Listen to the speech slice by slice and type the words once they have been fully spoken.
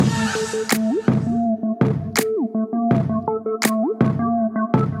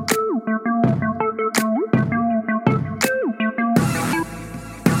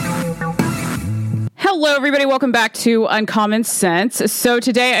Hello, everybody. Welcome back to Uncommon Sense. So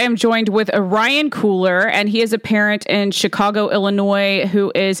today I am joined with Ryan Kolar, and he is a parent in Chicago, Illinois,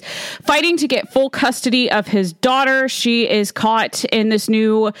 who is fighting to get full custody of his daughter. She is caught in this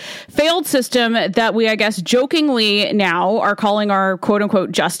new failed system that we, I guess, jokingly now are calling our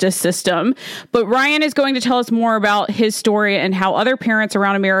quote-unquote justice system. But Ryan is going to tell us more about his story and how other parents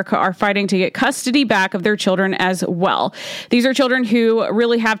around America are fighting to get custody back of their children as well. These are children who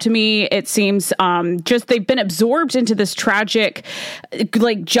really have, to me, it seems, just they've been absorbed into this tragic,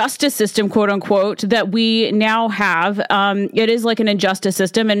 like, justice system, quote unquote, that we now have. It is like an injustice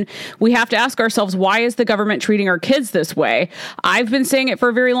system, and we have to ask ourselves, why is the government treating our kids this way? I've been saying it for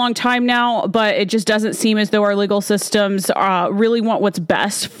a very long time now, but it just doesn't seem as though our legal systems really want what's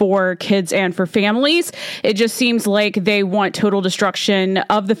best for kids and for families. It just seems like they want total destruction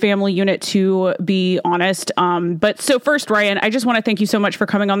of the family unit, to be honest. But so first, Ryan, I just want to thank you so much for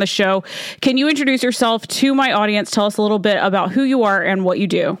coming on the show. Can you introduce yourself to my audience? Tell us a little bit about who you are and what you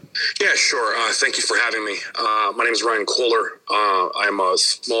do. Yeah, sure. Thank you for having me. My name is Ryan Kolar. I'm a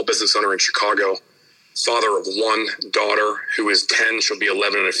small business owner in Chicago, father of one daughter who is 10. She'll be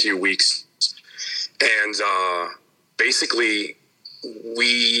 11 in a few weeks. And basically,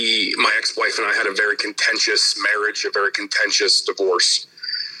 my ex-wife and I had a very contentious marriage, a very contentious divorce,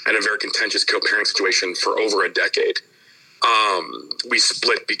 and a very contentious co-parenting situation for over a decade. We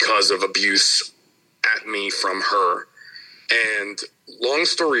split because of abuse at me from her. And long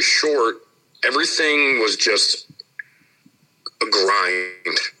story short, everything was just a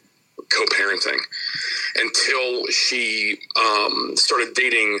grind, co-parenting, until she started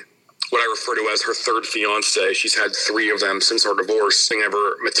dating what I refer to as her third fiance. She's had 3 of them since our divorce. Nothing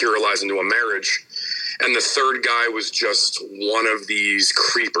ever materialized into a marriage. And the third guy was just one of these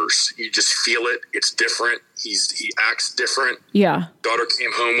creepers. You just feel it. It's different. He acts different. Yeah. Daughter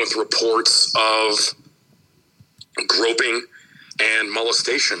came home with reports of groping and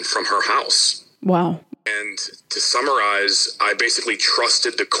molestation from her house. Wow. And to summarize, I basically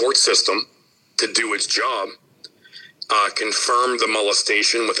trusted the court system to do its job, confirmed the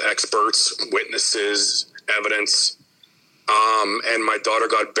molestation with experts, witnesses, evidence, and my daughter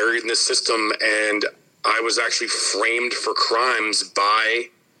got buried in the system, and I was actually framed for crimes by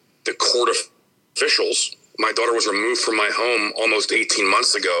the court officials. My daughter was removed from my home almost 18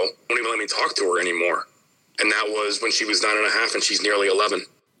 months ago. Won't even let me talk to her anymore. And that was when she was 9.5 and she's nearly 11.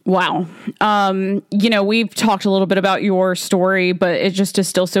 Wow. We've talked a little bit about your story, but it just is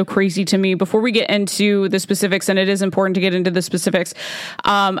still so crazy to me. Before we get into the specifics, and it is important to get into the specifics,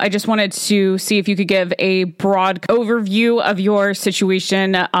 I just wanted to see if you could give a broad overview of your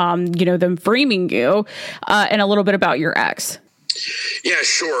situation, them framing you, and a little bit about your ex. Yeah,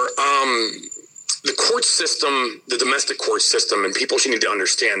 sure. The court system, the domestic court system, and people should need to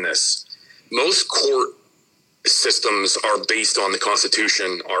understand this. Most court systems are based on the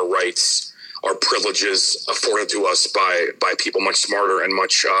Constitution, our rights, our privileges afforded to us by people much smarter and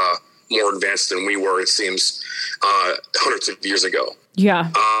much more advanced than we were, it seems, hundreds of years ago.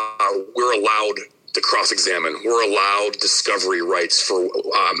 Yeah. We're allowed to cross-examine. We're allowed discovery rights for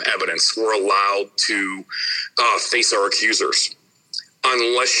evidence. We're allowed to face our accusers,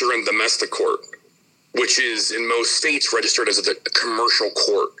 unless you're in domestic court, which is in most states registered as a commercial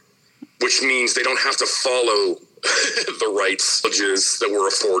court, which means they don't have to follow the rights that were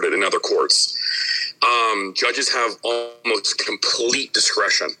afforded in other courts. Judges have almost complete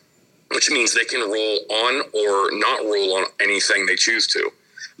discretion, which means they can rule on or not rule on anything they choose to.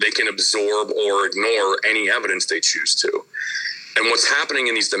 They can absorb or ignore any evidence they choose to. And what's happening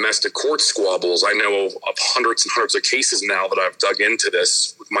in these domestic court squabbles, I know of hundreds and hundreds of cases now that I've dug into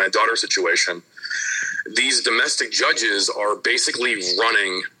this with my daughter's situation. These domestic judges are basically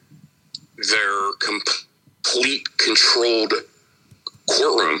running their complete controlled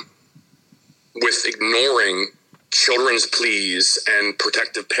courtroom with ignoring children's pleas and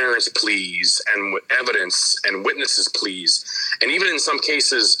protective parents' pleas and evidence and witnesses' pleas. And even in some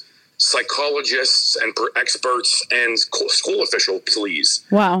cases, psychologists and experts and school official pleas.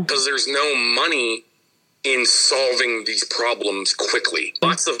 Wow. Because there's no money in solving these problems quickly.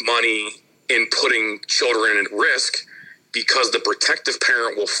 Lots of money in putting children at risk, because the protective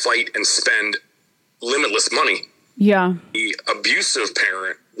parent will fight and spend limitless money. Yeah. The abusive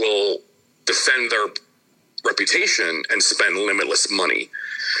parent will defend their reputation and spend limitless money.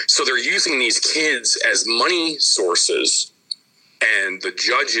 So they're using these kids as money sources, and the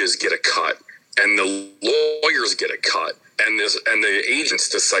judges get a cut, and the lawyers get a cut, and the agents,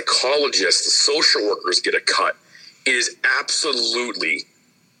 the psychologists, the social workers get a cut. It is absolutely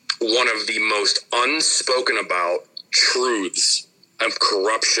one of the most unspoken about truths of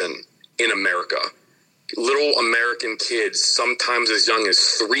corruption in America. little American kids, sometimes as young as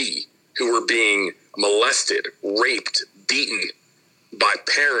 3, who were being molested, raped, beaten by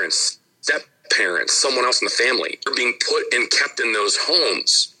parents, step-parents, someone else in the family. They're being put and kept in those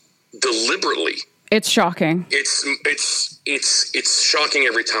homes deliberately. It's shocking. It's shocking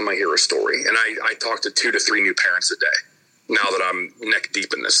every time I hear a story. And I talk to 2 to 3 new parents a day now that I'm neck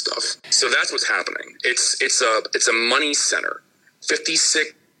deep in this stuff. So that's what's happening. It's a money center.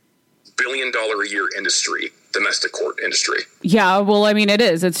 $56 billion a year industry, domestic court industry. Yeah, well, I mean, it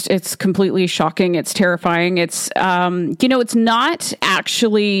is. It's completely shocking. It's terrifying. It's, it's not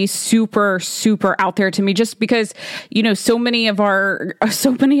actually super, super out there to me just because, so many of our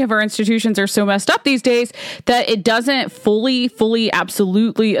institutions are so messed up these days that it doesn't fully,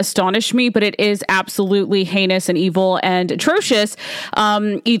 absolutely astonish me, but it is absolutely heinous and evil and atrocious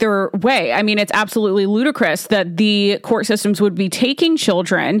either way. I mean, it's absolutely ludicrous that the court systems would be taking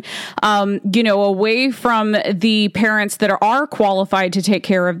children, away from the parents that are qualified to take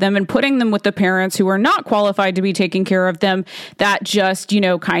care of them and putting them with the parents who are not qualified to be taking care of them. That just,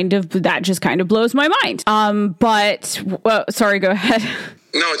 kind of blows my mind. Sorry, go ahead.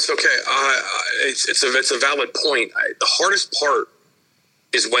 No, it's okay. It's a valid point. The hardest part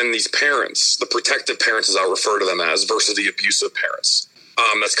is when these parents, the protective parents, as I refer to them as, versus the abusive parents.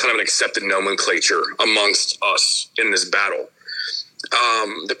 That's kind of an accepted nomenclature amongst us in this battle.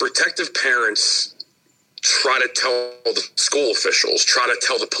 The protective parents try to tell the school officials, try to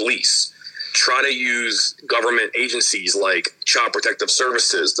tell the police, try to use government agencies like Child Protective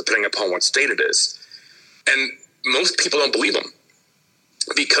Services, depending upon what state it is. And most people don't believe them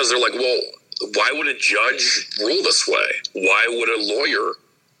because they're like, well, why would a judge rule this way? Why would a lawyer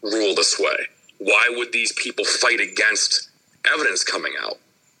rule this way? Why would these people fight against evidence coming out?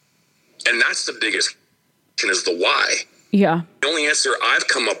 And that's the biggest question, is the why. Yeah. The only answer I've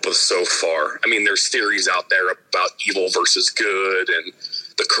come up with so far, I mean, there's theories out there about evil versus good and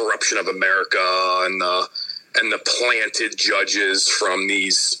the corruption of America and the planted judges from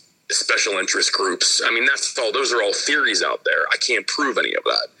these special interest groups. I mean, those are all theories out there. I can't prove any of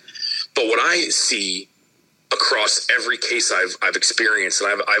that. But what I see across every case I've experienced,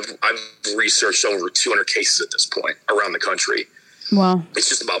 and I've researched over 200 cases at this point around the country. Wow. It's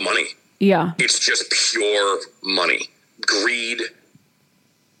just about money. Yeah. It's just pure money. Greed,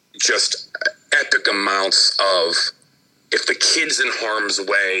 just epic amounts of, if the kid's in harm's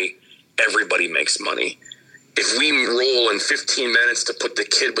way, everybody makes money. If we roll in 15 minutes to put the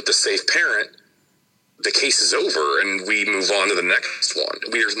kid with the safe parent, the case is over and we move on to the next one.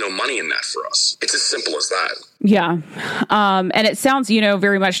 There's no money in that for us. It's as simple as that. Yeah. And it sounds,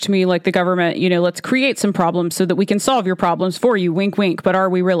 very much to me like the government, let's create some problems so that we can solve your problems for you. Wink, wink. But are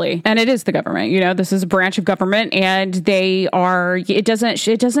we really? And it is the government. This is a branch of government and it doesn't,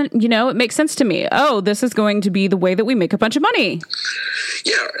 it makes sense to me. Oh, this is going to be the way that we make a bunch of money.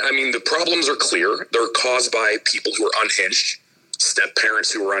 Yeah. I mean, the problems are clear. They're caused by people who are unhinged.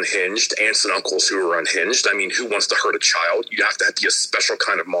 Step-parents who are unhinged, aunts and uncles who are unhinged. I mean, who wants to hurt a child? You have to be a special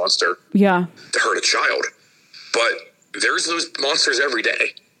kind of monster to hurt a child. But there's those monsters every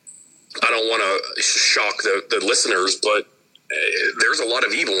day. I don't want to shock the listeners, but there's a lot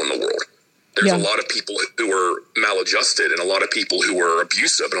of evil in the world. There's a lot of people who are maladjusted and a lot of people who are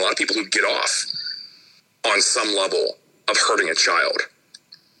abusive and a lot of people who get off on some level of hurting a child.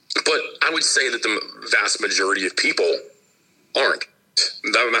 But I would say that the vast majority of people aren't.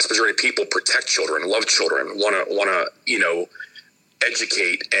 The vast majority of people protect children, love children, want to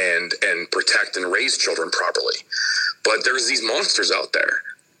educate and protect and raise children properly. But there's these monsters out there,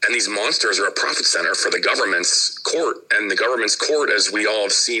 and these monsters are a profit center for the government's court. And the government's court, as we all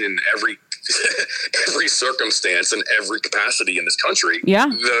have seen in every circumstance and every capacity in this country,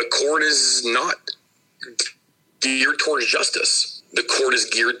 the court is not geared towards justice. The court is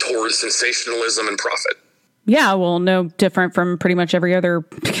geared towards sensationalism and profit. Yeah, well, no different from pretty much every other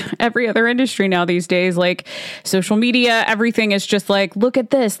industry now these days. Like social media, everything is just like, look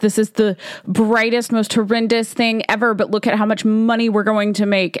at this. This is the brightest, most horrendous thing ever. But look at how much money we're going to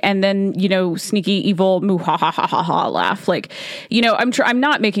make. And then, sneaky, evil, moo, ha, ha, ha, ha, ha, laugh. Like, I'm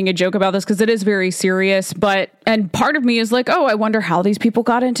not making a joke about this because it is very serious. And part of me is like, oh, I wonder how these people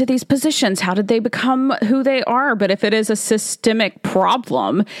got into these positions. How did they become who they are? But if it is a systemic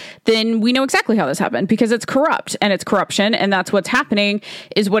problem, then we know exactly how this happened because it's corrupt and it's corruption. And that's what's happening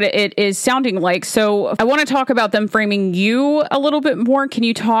is what it is sounding like. So I want to talk about them framing you a little bit more. Can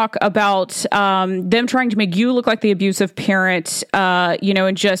you talk about them trying to make you look like the abusive parent,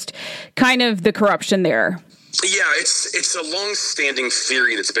 and just kind of the corruption there? Yeah, it's a long-standing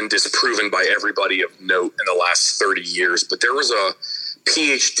theory that's been disproven by everybody of note in the last 30 years. But there was a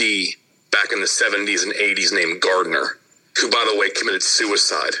PhD back in the 70s and 80s named Gardner, who, by the way, committed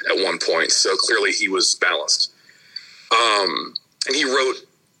suicide at one point. So clearly he was balanced. And he wrote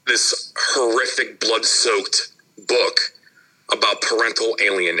this horrific, blood-soaked book about parental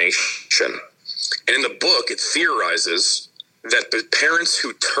alienation. And in the book, it theorizes that the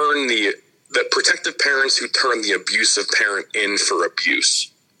protective parents who turn the abusive parent in for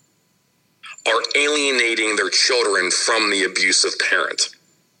abuse are alienating their children from the abusive parent.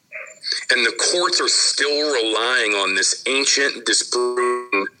 And the courts are still relying on this ancient,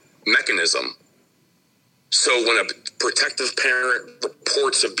 disproven mechanism. So when a protective parent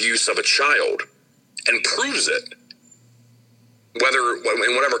reports abuse of a child and proves it,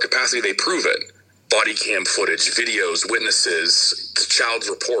 in whatever capacity they prove it, body cam footage, videos, witnesses, child's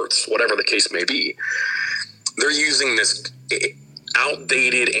reports, whatever the case may be, they're using this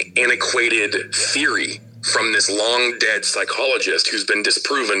outdated, antiquated theory from this long dead psychologist who's been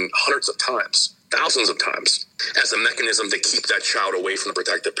disproven hundreds of times, thousands of times, as a mechanism to keep that child away from the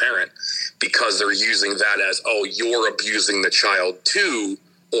protective parent, because they're using that as, oh, you're abusing the child too,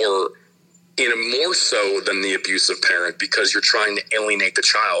 or more so than the abusive parent, because you're trying to alienate the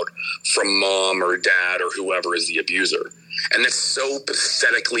child from mom or dad or whoever is the abuser. And that's so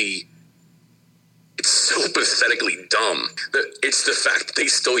pathetically dumb. It's the fact that they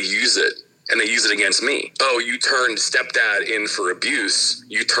still use it, and they use it against me. Oh, you turned stepdad in for abuse.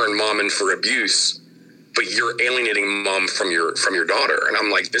 You turned mom in for abuse, but you're alienating mom from your daughter. And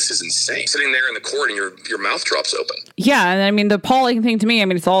I'm like, this is insane. Sitting there in the court and your mouth drops open. Yeah. And I mean, the appalling thing to me, I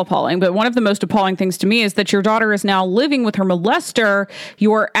mean, it's all appalling, but one of the most appalling things to me is that your daughter is now living with her molester,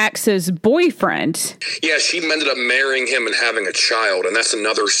 your ex's boyfriend. Yeah, she ended up marrying him and having a child. And that's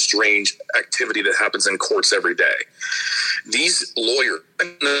another strange activity that happens in courts every day. These lawyers,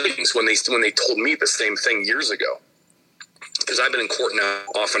 when they told me the same thing years ago, because I've been in court now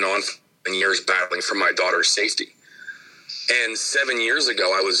off and on for years battling for my daughter's safety. And 7 years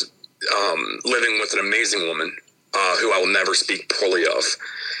ago, I was living with an amazing woman who I will never speak poorly of.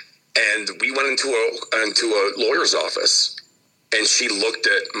 And we went into a lawyer's office, and she looked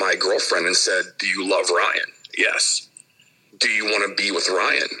at my girlfriend and said, "Do you love Ryan?" "Yes." "Do you want to be with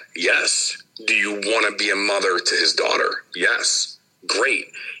Ryan?" "Yes." "Do you want to be a mother to his daughter?" "Yes."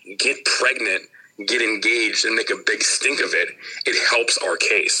 "Great. Get pregnant, get engaged, and make a big stink of it. It helps our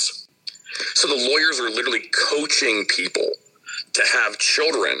case." So the lawyers are literally coaching people to have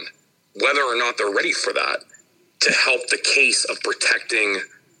children, whether or not they're ready for that, to help the case of protecting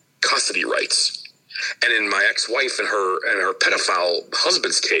custody rights. And in my ex-wife and her pedophile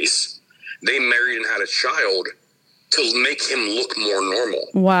husband's case, they married and had a child to make him look more normal.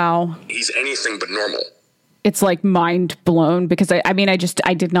 Wow. He's anything but normal. It's like mind blown, because I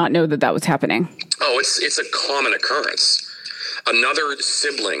did not know that was happening. Oh, it's a common occurrence. Another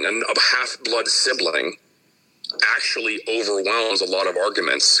sibling, a half-blood sibling, actually overwhelms a lot of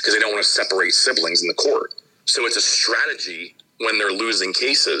arguments because they don't want to separate siblings in the court. So it's a strategy when they're losing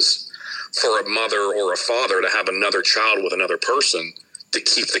cases for a mother or a father to have another child with another person to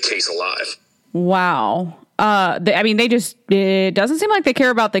keep the case alive. Wow. It doesn't seem like they care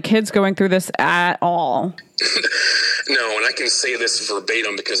about the kids going through this at all. No, and I can say this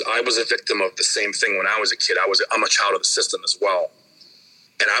verbatim because I was a victim of the same thing when I was a kid. I'm a child of the system as well.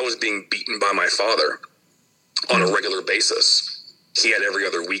 And I was being beaten by my father on a regular basis. He had every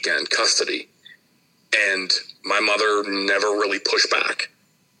other weekend custody. And my mother never really pushed back.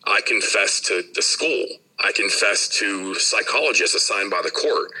 I confessed to the school. I confessed to psychologists assigned by the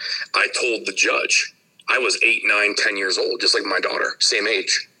court. I told the judge. I was 8, 9, 10 years old, just like my daughter, same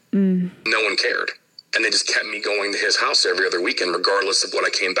age. No one cared. And they just kept me going to his house every other weekend, regardless of what I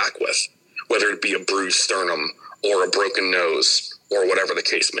came back with, whether it be a bruised sternum or a broken nose or whatever the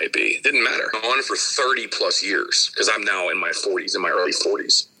case may be. It didn't matter. I'm on for 30 plus years because I'm now in my 40s, in my early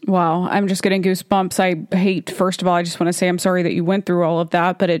 40s. Wow. I'm just getting goosebumps. First of all, I just want to say I'm sorry that you went through all of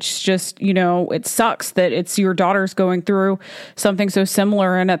that, but it's just, it sucks that it's your daughter's going through something so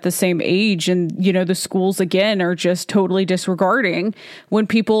similar and at the same age. And, the schools again are just totally disregarding when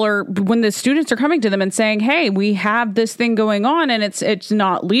the students are coming to them and saying, "Hey, we have this thing going on and it's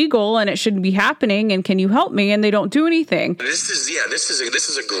not legal and it shouldn't be happening. And can you help me?" And they don't do anything. This is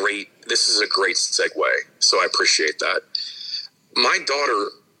a great segue. So I appreciate that. My daughter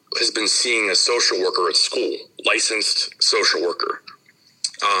has been seeing a social worker at school, licensed social worker.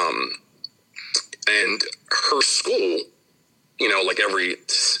 And her school, like every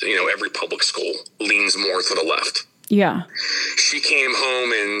public school, leans more to the left. Yeah. She came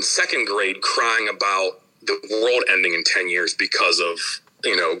home in second grade crying about the world ending in 10 years because of,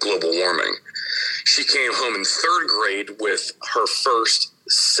 global warming. She came home in third grade with her first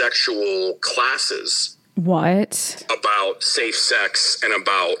sexual classes. What? About safe sex and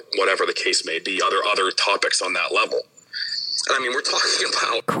about whatever the case may be, other topics on that level. And I mean, we're talking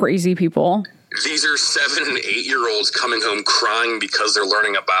about crazy people. These are 7 and 8 year olds coming home crying because they're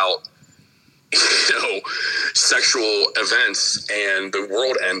learning about, sexual events and the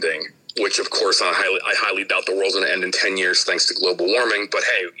world ending, which of course I highly doubt the world's going to end in 10 years thanks to global warming, but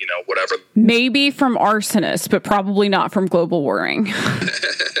hey, whatever. Maybe from arsonists, but probably not from global warming.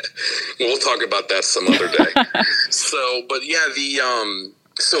 We'll talk about that some other day. So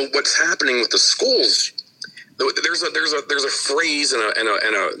what's happening with the schools, there's a phrase and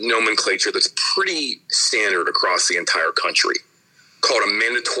a nomenclature that's pretty standard across the entire country called a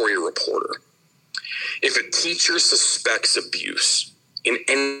mandatory reporter. If a teacher suspects abuse in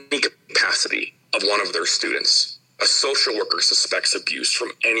any capacity of one of their students, a social worker suspects abuse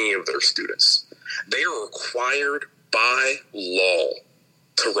from any of their students, they are required by law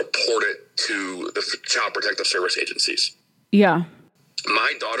to report it to the Child Protective Service agencies. Yeah.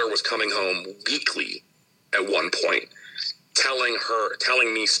 My daughter was coming home weekly at one point,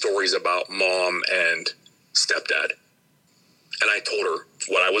 telling me stories about mom and stepdad. And I told her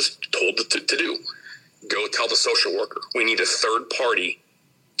what I was told to do. Go tell the social worker. We need a third party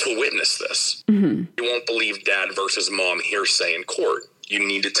to witness this. Mm-hmm. You won't believe dad versus mom hearsay in court. You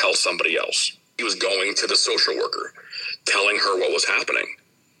need to tell somebody else. He was going to the social worker, telling her what was happening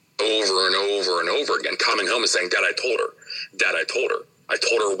over and over and over again, coming home and saying, Dad, I told her. Dad, I told her. I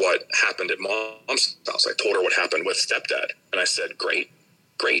told her what happened at mom's house. I told her what happened with stepdad. And I said, great.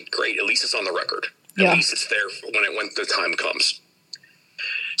 At least it's on the record. At least it's there when the time comes.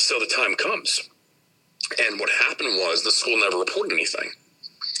 So the time comes. And what happened was the school never reported anything.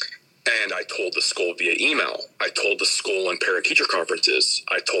 And I told the school via email. I told the school in parent-teacher conferences.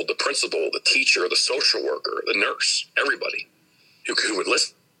 I told the principal, the teacher, the social worker, the nurse, everybody who would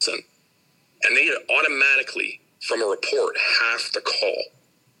listen. And they automatically, from a report, have to call.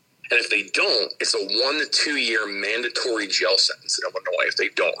 And if they don't, it's a 1 to 2 year mandatory jail sentence in Illinois if they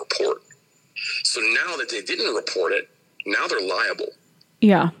don't report. So now that they didn't report it, now they're liable.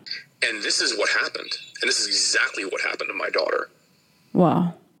 Yeah. And this is what happened. And this is exactly what happened to my daughter.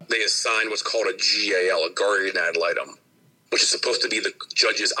 Wow. They assigned what's called a GAL, a guardian ad litem, which is supposed to be the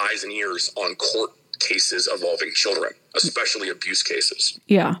judge's eyes and ears on court cases involving children, especially abuse cases.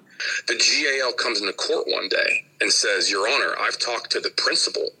 Yeah. The GAL comes into court one day and says, Your Honor, I've talked to the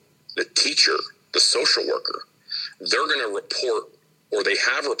principal, the teacher, the social worker. They're going to report, or they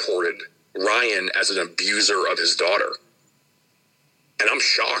have reported, Ryan as an abuser of his daughter. And I'm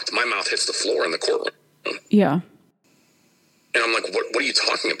shocked. My mouth hits the floor in the courtroom. Yeah. And I'm like, what are you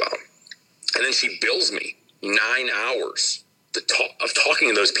talking about? And then she bills me 9 hours of talking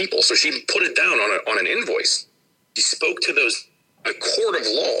to those people. So she put it down on an invoice. She spoke to those. A court of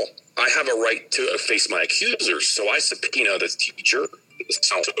law, I have a right to face my accusers. So I subpoena the teacher, the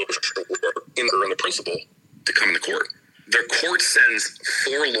social worker, and the principal to come into court. The court sends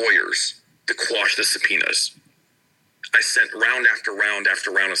 4 lawyers to quash the subpoenas. I sent round after round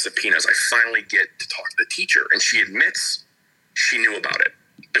after round of subpoenas. I finally get to talk to the teacher, and she admits she knew about it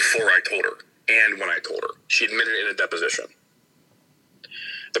before I told her and when I told her. She admitted it in a deposition.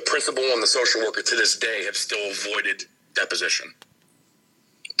 The principal and the social worker to this day have still avoided deposition.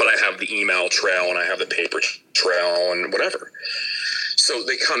 But I have the email trail and I have the paper trail and whatever. So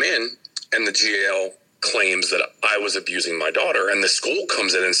they come in and the GAL claims that I was abusing my daughter, and the school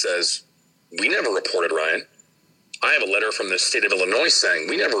comes in and says, we never reported Ryan. I have a letter from the state of Illinois saying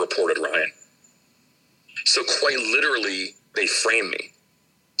we never reported Ryan. So quite literally, they framed me.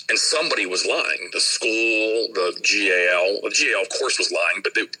 And somebody was lying. The school, the GAL. The GAL, of course, was lying,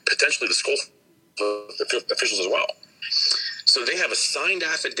 but potentially the school officials as well. So they have a signed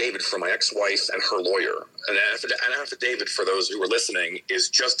affidavit from my ex-wife and her lawyer. An affidavit, for those who are listening, is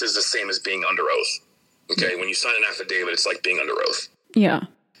just as the same as being under oath. Okay? When you sign an affidavit, it's like being under oath. Yeah.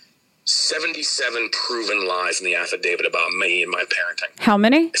 77 proven lies in the affidavit about me and my parenting. How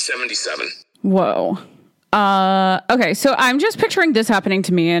many? 77. Whoa. Okay, so I'm just picturing this happening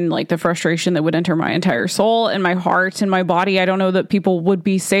to me and like the frustration that would enter my entire soul and my heart and my body. I don't know that people would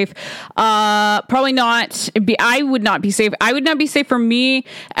be safe. Probably not. I would not be safe. I would not be safe for me.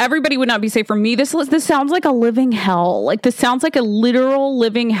 Everybody would not be safe for me. This sounds like a living hell. Like this sounds like a literal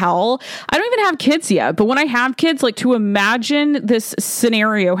living hell. I don't even have kids yet, but when I have kids, like to imagine this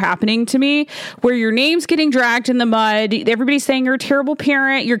scenario happening to me where your name's getting dragged in the mud, everybody's saying you're a terrible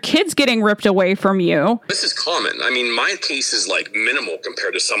parent, your kid's getting ripped away from you. This is common. I mean, my case is like minimal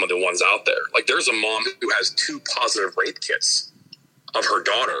compared to some of the ones out there. Like there's a mom who has 2 positive rape kits of her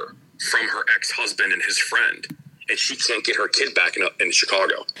daughter from her ex-husband and his friend. and she can't get her kid back in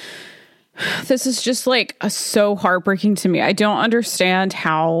Chicago. This is just like so heartbreaking to me. I don't understand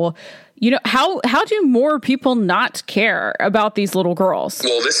how, how do more people not care about these little girls?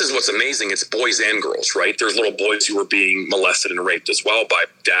 Well, this is what's amazing. It's boys and girls, right? There's little boys who are being molested and raped as well by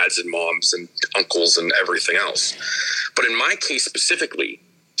dads and moms and uncles and everything else. But in my case specifically,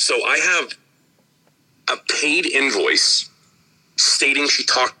 so I have a paid invoice stating she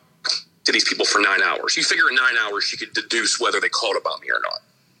talked to these people for 9 hours. You figure in 9 hours she could deduce whether they called about me or not.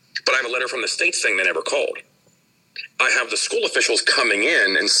 But I have a letter from the state saying they never called. I have the school officials coming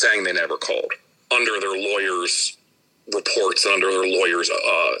in and saying they never called under their lawyers' reports and under their lawyers'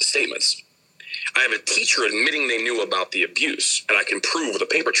 statements. I have a teacher admitting they knew about the abuse, and I can prove with a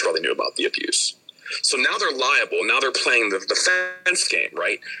paper trail they knew about the abuse. So now they're liable. Now they're playing the defense game,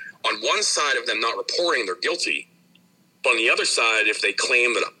 right? On one side of them not reporting, they're guilty. But on the other side, if they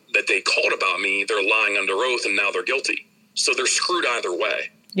claim that they called about me, they're lying under oath, and now they're guilty. So they're screwed either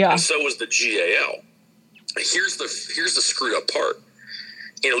way. Yeah. And so was the GAL. Here's the screwed up part.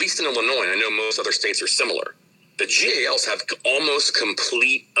 And at least in Illinois, and I know most other states are similar, the GALs have almost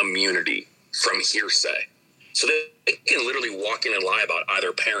complete immunity from hearsay. So they can literally walk in and lie about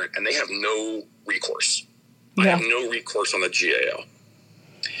either parent, and they have no recourse. Yeah. I have no recourse on the GAL.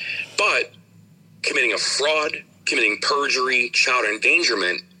 But committing a fraud, committing perjury, child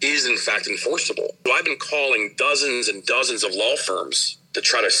endangerment is in fact enforceable. So I've been calling dozens and dozens of law firms to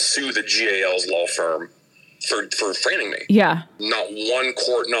try to sue the GAL's law firm for framing me. Yeah. Not one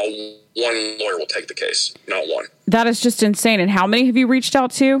court, not one lawyer will take the case. Not one. That is just insane. And how many have you reached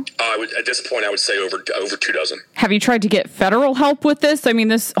out to? At this point, I would say over 2 dozen. Have you tried to get federal help with this? I mean,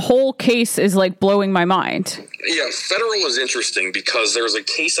 this whole case is like blowing my mind. Yeah, federal is interesting because there's a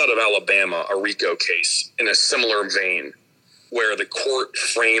case out of Alabama, a RICO case, in a similar vein, where the court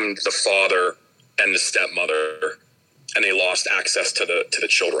framed the father and the stepmother, and they lost access to the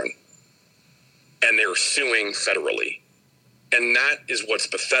children. And they're suing federally. And that is what's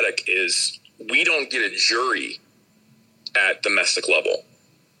pathetic is we don't get a jury at domestic level.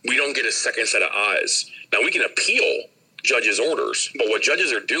 We don't get a second set of eyes. Now, we can appeal judges' orders, but what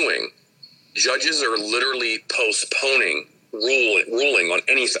judges are doing, judges are literally postponing ruling on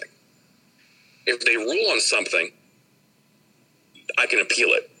anything. If they rule on something, I can appeal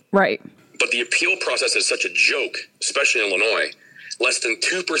it. Right. But the appeal process is such a joke, especially in Illinois. Less than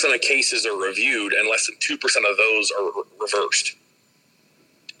 2% of cases are reviewed, and less than 2% of those are reversed.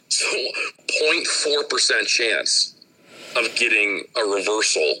 So 0.4% chance of getting a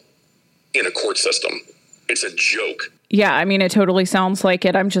reversal in a court system. It's a joke. Yeah, I mean, it totally sounds like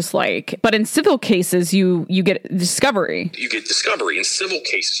it. I'm just like, but in civil cases, you get discovery. You get discovery. In civil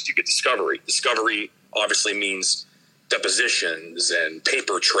cases, you get discovery. Discovery obviously means depositions and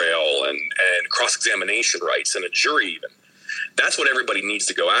paper trail and cross-examination rights and a jury even. That's what everybody needs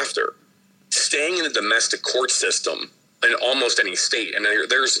to go after. Staying in the domestic court system in almost any state, and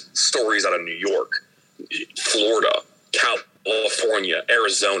there's stories out of New York, Florida, California,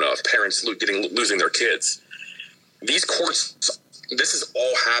 Arizona, of parents losing their kids. These courts, this is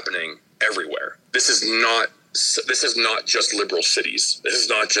all happening everywhere. This is not just liberal cities. This is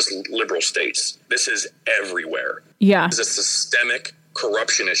not just liberal states. This is everywhere. Yeah. This is a systemic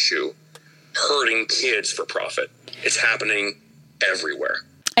corruption issue hurting kids for profit. It's happening everywhere.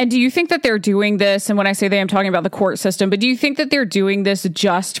 And do you think that they're doing this, and when I say they, I'm talking about the court system, but do you think that they're doing this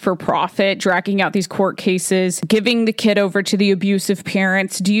just for profit, dragging out these court cases, giving the kid over to the abusive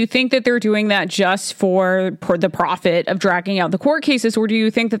parents? Do you think that they're doing that just for the profit of dragging out the court cases, or do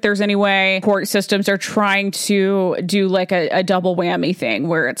you think that there's any way court systems are trying to do like a double whammy thing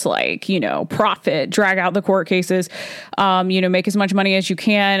where it's like, profit, drag out the court cases, make as much money as you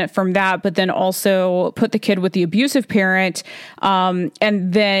can from that, but then also put the kid with the abusive parent, and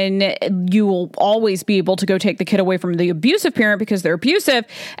then you will always be able to go take the kid away from the abusive parent because they're abusive.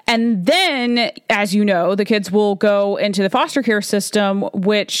 And then, as you know, the kids will go into the foster care system,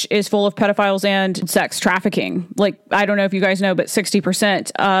 which is full of pedophiles and sex trafficking. Like, I don't know if you guys know, but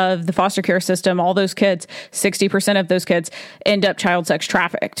 60% of the foster care system, all those kids, 60% of those kids end up child sex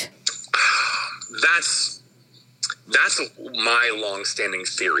trafficked. That's my long-standing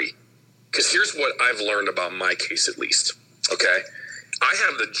theory. Because here's what I've learned about my case, at least. Okay? I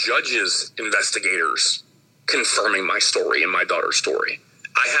have the judge's investigators confirming my story and my daughter's story.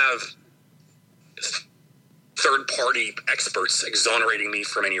 I have third-party experts exonerating me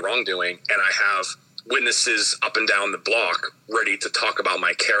from any wrongdoing, and I have witnesses up and down the block ready to talk about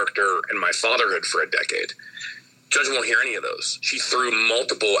my character and my fatherhood for a decade. Judge won't hear any of those. She threw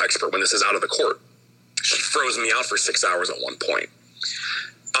multiple expert witnesses out of the court. She froze me out for 6 hours at one point.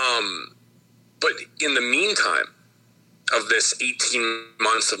 But in the meantime, of this 18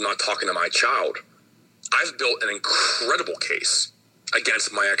 months of not talking to my child, I've built an incredible case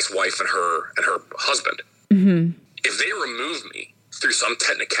against my ex-wife and her husband. Mm-hmm. If they remove me through some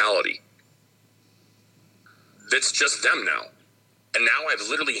technicality, that's just them now. And now I've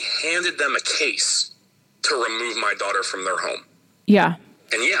literally handed them a case to remove my daughter from their home. Yeah.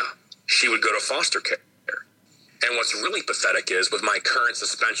 And yeah, she would go to foster care. And what's really pathetic is with my current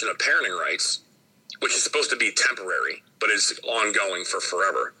suspension of parenting rights, which is supposed to be temporary, but is ongoing for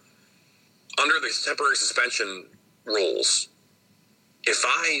forever. Under the temporary suspension rules, if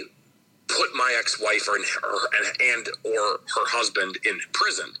I put my ex-wife or her husband in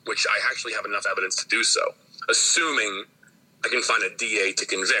prison, which I actually have enough evidence to do so, assuming I can find a DA to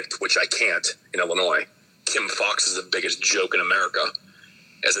convict, which I can't in Illinois. Kim Fox is the biggest joke in America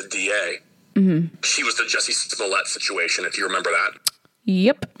as a DA. Mm-hmm. She was the Jussie Smollett situation, if you remember that.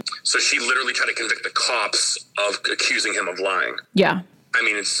 Yep. So she literally tried to convict the cops of accusing him of lying. Yeah. I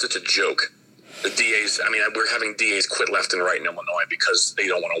mean, it's such a joke. The DAs, I mean, we're having DAs quit left and right in Illinois because they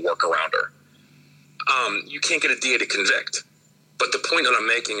don't want to work around her. You can't get a DA to convict. But the point that I'm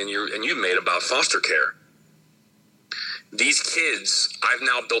making, and you made about foster care, these kids, I've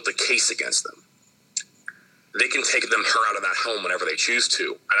now built a case against them. They can take her out of that home whenever they choose to,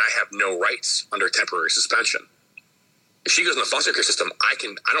 and I have no rights under temporary suspension. If she goes in the foster care system, I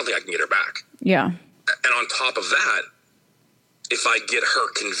don't think I can get her back. Yeah. And on top of that, if I get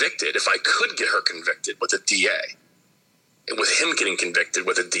her convicted, if I could get her convicted with a DA, and with him getting convicted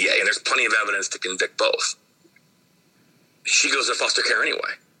with a DA, and there's plenty of evidence to convict both, she goes to foster care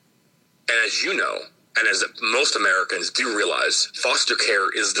anyway. And as you know, and as most Americans do realize, foster care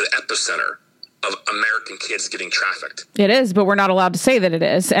is the epicenter of American kids getting trafficked. It is, but we're not allowed to say that it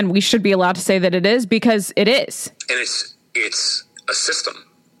is. And we should be allowed to say that it is because it is. And it's a system.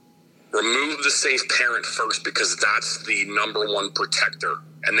 Remove the safe parent first because that's the number one protector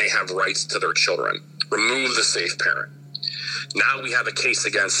and they have rights to their children. Remove the safe parent. Now we have a case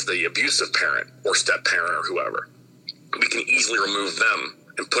against the abusive parent or step parent or whoever. We can easily remove them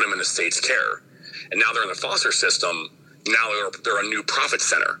and put them in the state's care. And now they're in the foster system. Now they're a new profit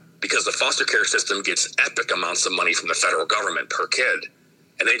center because the foster care system gets epic amounts of money from the federal government per kid,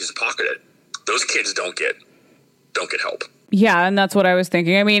 and they just pocket it. Those kids don't get help. Yeah, and that's what I was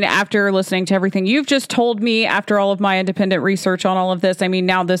thinking. I mean, after listening to everything you've just told me, after all of my independent research on all of this, I mean,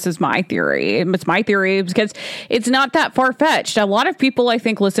 now this is my theory. It's my theory because it's not that far-fetched. A lot of people, I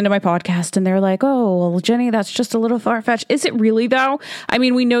think, listen to my podcast and they're like, oh, well, Jenny, that's just a little far-fetched. Is it really, though? I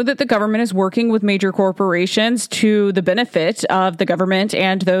mean, we know that the government is working with major corporations to the benefit of the government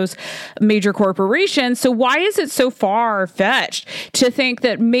and those major corporations. So why is it so far-fetched to think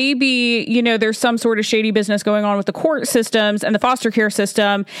that maybe, there's some sort of shady business going on with the court system and the foster care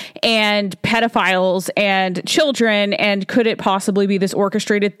system and pedophiles and children, and could it possibly be this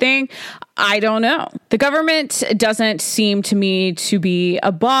orchestrated thing? I don't know. The government doesn't seem to me to be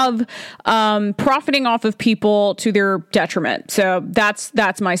above profiting off of people to their detriment. So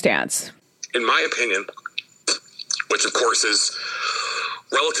that's my stance. In my opinion, which of course is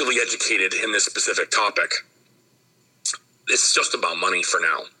relatively educated in this specific topic, it's just about money for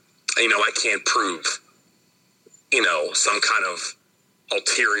now. I can't prove some kind of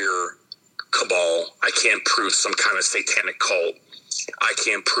ulterior cabal. I can't prove some kind of satanic cult. I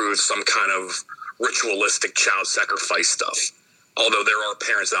can't prove some kind of ritualistic child sacrifice stuff. Although there are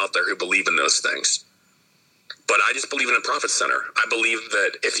parents out there who believe in those things. But I just believe in a profit center. I believe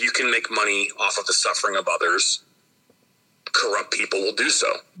that if you can make money off of the suffering of others, corrupt people will do so.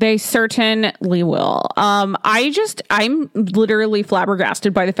 They certainly will. I'm literally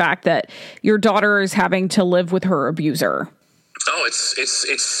flabbergasted by the fact that your daughter is having to live with her abuser. Oh,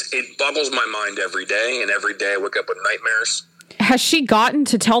 it boggles my mind every day, and every day I wake up with nightmares. Has she gotten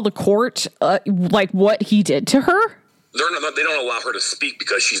to tell the court what he did to her? They don't allow her to speak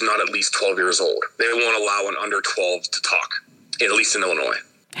because she's not at least 12 years old. They won't allow an under 12 to talk, at least in Illinois.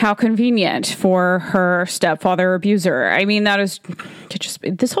 How convenient for her stepfather abuser. I mean,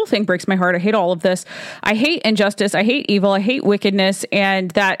 this whole thing breaks my heart. I hate all of this. I hate injustice. I hate evil. I hate wickedness. And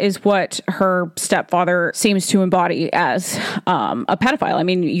that is what her stepfather seems to embody as a pedophile. I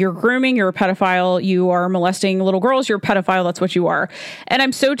mean, you're grooming, you're a pedophile, you are molesting little girls, you're a pedophile. That's what you are. And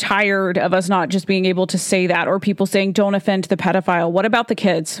I'm so tired of us not just being able to say that, or people saying, don't offend the pedophile. What about the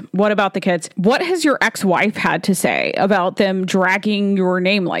kids? What about the kids? What has your ex-wife had to say about them dragging your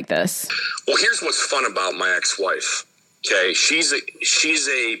name like this? Well, here's what's fun about my ex-wife. Okay, she's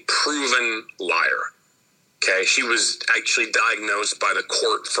a proven liar. Okay, she was actually diagnosed by the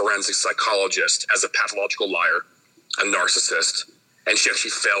court forensic psychologist as a pathological liar, a narcissist, And she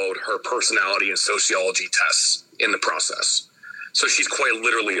actually failed her personality and sociology tests in the process. So she's quite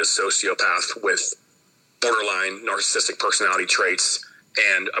literally a sociopath with borderline narcissistic personality traits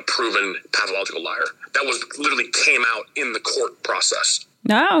and a proven pathological liar. That was literally came out in the court process.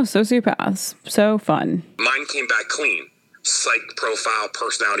 Oh, sociopaths. So fun. Mine came back clean. Psych profile,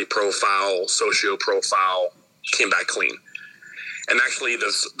 personality profile, socio profile came back clean. And actually,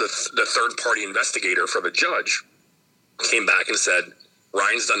 the third-party investigator for the judge came back and said,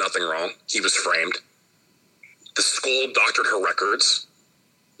 Ryan's done nothing wrong. He was framed. The school doctored her records.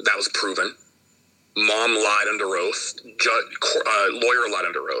 That was proven. Mom lied under oath. Lawyer lied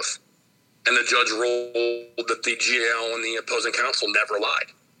under oath. And the judge ruled that the GAL and the opposing counsel never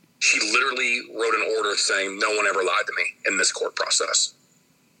lied. She literally wrote an order saying no one ever lied to me in this court process.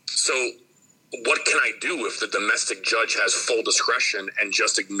 So what can I do if the domestic judge has full discretion and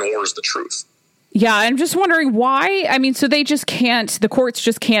just ignores the truth? Yeah, I'm just wondering why. I mean, so they just can't, the courts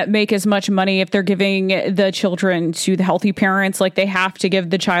just can't make as much money if they're giving the children to the healthy parents. Like, they have to give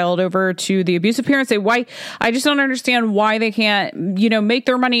the child over to the abusive parents. I just don't understand why they can't, make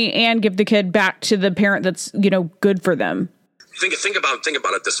their money and give the kid back to the parent that's, good for them. Think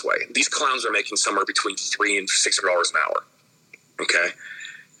about it this way. These clowns are making somewhere between $300 and $600 an hour. Okay.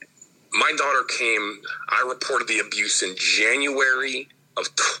 My daughter I reported the abuse in January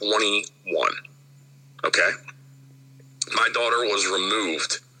of 21. Okay. My daughter was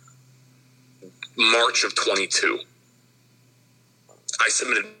removed March of 22. I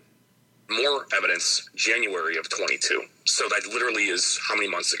submitted more evidence January of 22. So that literally is how many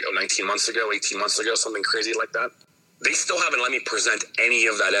months ago? 19 months ago, 18 months ago, something crazy like that. They still haven't let me present any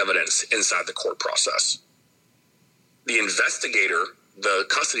of that evidence inside the court process. The investigator, the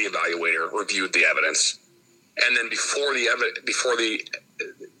custody evaluator, reviewed the evidence. And then before the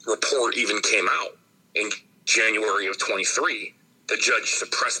report even came out, in January of 23, the judge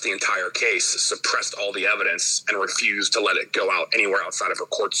suppressed the entire case, suppressed all the evidence, and refused to let it go out anywhere outside of her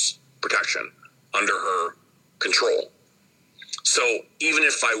court's protection under her control. So even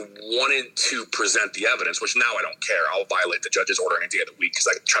if I wanted to present the evidence, which now I don't care, I'll violate the judge's order any day of the week because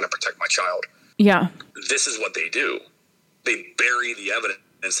I'm trying to protect my child. Yeah. This is what they do. They bury the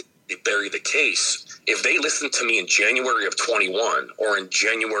evidence. They bury the case. If they listen to me in January of 21 or in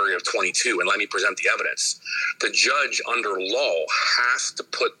January of 22 and let me present the evidence, the judge under law has to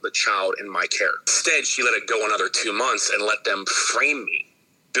put the child in my care. Instead, she let it go another 2 months and let them frame me,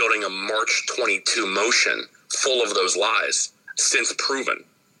 building a March 22 motion full of those lies, since proven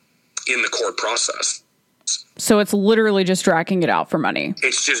in the court process. So it's literally just dragging it out for money.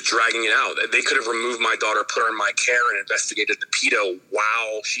 It's just dragging it out. They could have removed my daughter, put her in my care, and investigated the pedo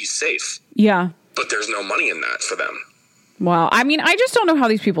while she's safe. Yeah. But there's no money in that for them. Wow. I mean, I just don't know how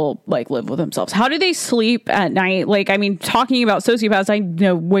these people live with themselves. How do they sleep at night? Talking about sociopaths, I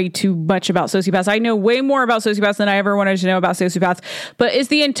know way too much about sociopaths. I know way more about sociopaths than I ever wanted to know about sociopaths. But is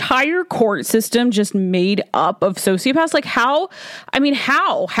the entire court system just made up of sociopaths? How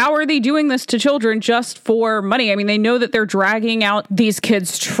are they doing this to children just for money? I mean, they know that they're dragging out these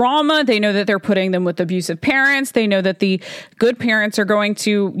kids' trauma. They know that they're putting them with abusive parents. They know that the good parents are going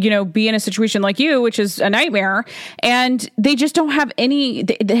to, be in a situation like you, which is a nightmare. And they just don't have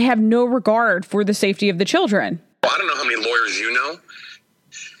they have no regard for the safety of the children. Well, I don't know how many lawyers you know,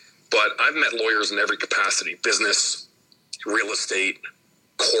 but I've met lawyers in every capacity: business, real estate,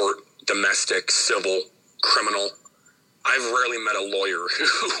 court, domestic, civil, criminal. I've rarely met a lawyer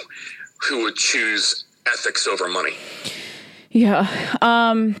who would choose ethics over money. Yeah.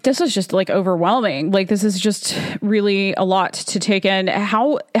 This is just overwhelming. This is just really a lot to take in.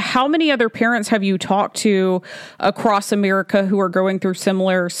 How many other parents have you talked to across America who are going through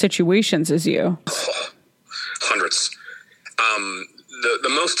similar situations as you? Hundreds. The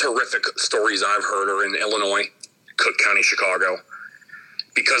most horrific stories I've heard are in Illinois, Cook County, Chicago,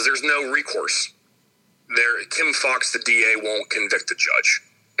 because there's no recourse. Kim Fox, the DA, won't convict the judge.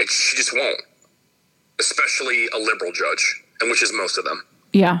 She just won't, especially a liberal judge, and which is most of them.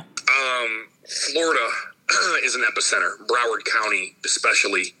 Yeah. Florida is an epicenter. Broward County,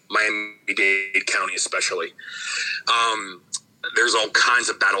 especially. Miami-Dade County, especially. There's all kinds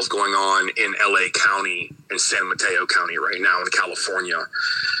of battles going on in LA County and San Mateo County right now in California.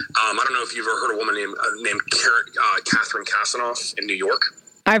 I don't know if you've ever heard a woman named Catherine Kasanoff in New York.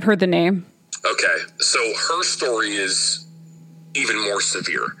 I've heard the name. Okay. So her story is even more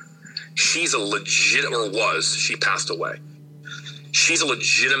severe. She's she passed away. She was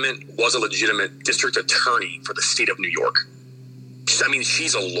a legitimate district attorney for the state of New York.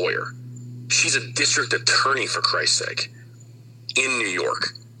 She's a lawyer. She's a district attorney, for Christ's sake, in New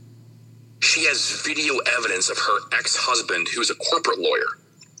York. She has video evidence of her ex-husband, who's a corporate lawyer,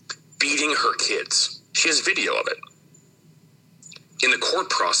 beating her kids. She has video of it. In the court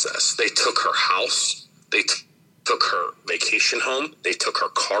process, they took her house, they took her vacation home, they took her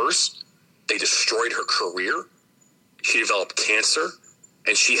cars, they destroyed her career, she developed cancer,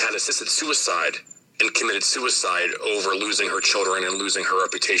 and she had assisted suicide and committed suicide over losing her children and losing her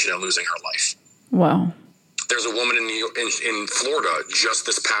reputation and losing her life. Wow. There's a woman in Florida just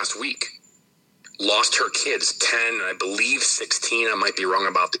this past week, lost her kids, 10, I believe 16, I might be wrong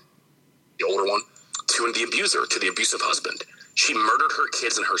about the older one, to the abuser, to the abusive husband. She murdered her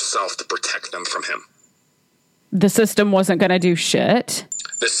kids and herself to protect them from him. The system wasn't going to do shit.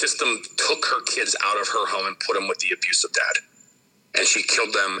 The system took her kids out of her home and put them with the abusive dad. And she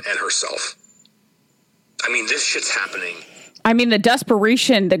killed them and herself. I mean, this shit's happening. I mean, the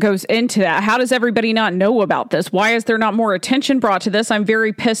desperation that goes into that. How does everybody not know about this? Why is there not more attention brought to this? I'm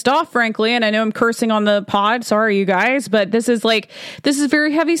very pissed off, frankly. And I know I'm cursing on the pod. Sorry, you guys. But this is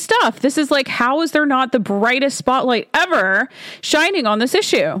very heavy stuff. This is like, how is there not the brightest spotlight ever shining on this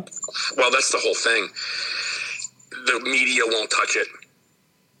issue? Well, that's the whole thing. The media won't touch it.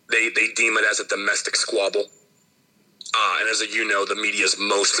 They deem it as a domestic squabble. And as you know, the media is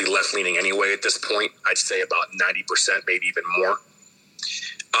mostly left-leaning anyway at this point. I'd say about 90%, maybe even more.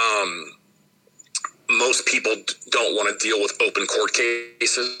 Most people don't want to deal with open court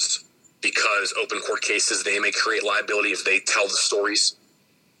cases because open court cases, they may create liability if they tell the stories.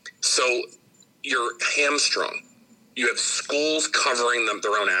 So you're hamstrung. You have schools covering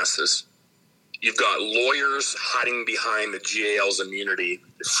their own asses. You've got lawyers hiding behind the GAL's immunity,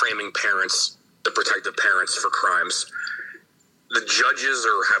 framing parents, the protective parents for crimes. The judges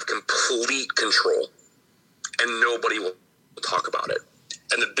have complete control, and nobody will talk about it.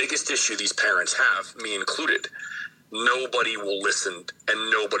 And the biggest issue these parents have, me included, nobody will listen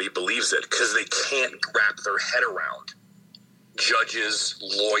and nobody believes it because they can't wrap their head around judges,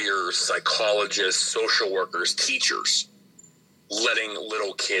 lawyers, psychologists, social workers, teachers letting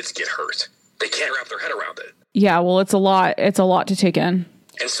little kids get hurt. They can't wrap their head around it. Yeah, well, it's a lot. It's a lot to take in.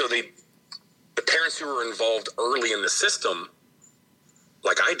 And so the parents who were involved early in the system,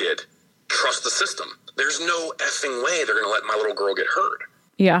 like I did, trust the system. There's no effing way they're going to let my little girl get hurt.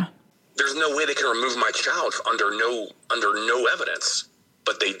 Yeah. There's no way they can remove my child under no evidence,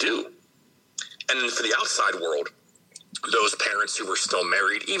 but they do. And for the outside world, those parents who were still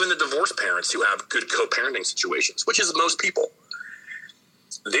married, even the divorced parents who have good co-parenting situations, which is most people,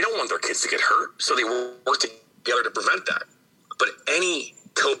 they don't want their kids to get hurt, so they work together to prevent that. But any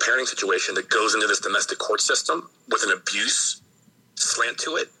co-parenting situation that goes into this domestic court system with an abuse slant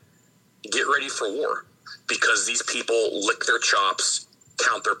to it, get ready for war, because these people lick their chops,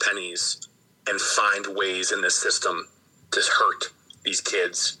 count their pennies, and find ways in this system to hurt these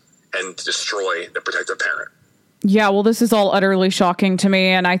kids and destroy the protective parent. Yeah, well, this is all utterly shocking to me,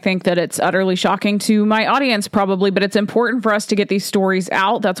 and I think that it's utterly shocking to my audience probably, but it's important for us to get these stories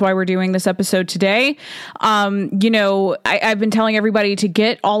out. That's why we're doing this episode today. I've been telling everybody to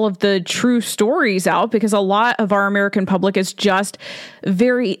get all of the true stories out because a lot of our American public is just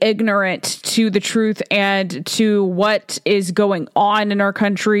very ignorant to the truth and to what is going on in our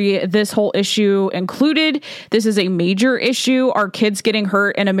country, this whole issue included. This is a major issue. Our kids getting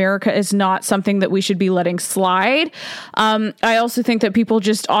hurt in America is not something that we should be letting slide. I also think that people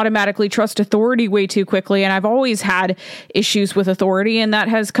just automatically trust authority way too quickly. And I've always had issues with authority, and that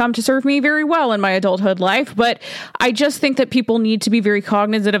has come to serve me very well in my adulthood life. But I just think that people need to be very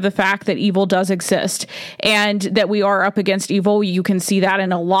cognizant of the fact that evil does exist and that we are up against evil. You can see that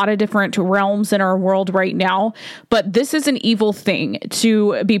in a lot of different realms in our world right now. But this is an evil thing.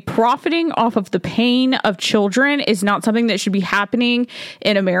 To be profiting off of the pain of children is not something that should be happening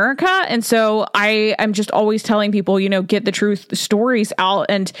in America. And so I'm just always telling people, get the truth stories out.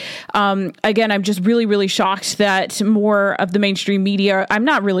 And again, I'm just really, really shocked that more of the mainstream media, I'm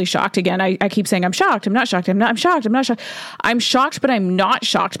not really shocked. Again, I keep saying I'm shocked. I'm not shocked. I'm shocked. I'm shocked, but I'm not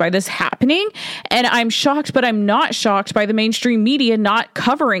shocked by this happening. And I'm shocked, but I'm not shocked by the mainstream media not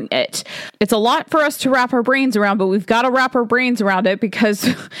covering it. It's a lot for us to wrap our brains around, but we've got to wrap our brains around it because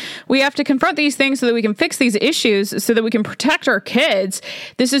we have to confront these things so that we can fix these issues, so that we can protect our kids.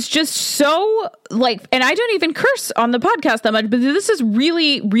 This is just so and I don't even curse on the podcast that much, but this is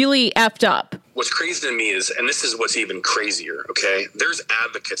really, really effed up. What's crazy to me is, and this is what's even crazier, okay? There's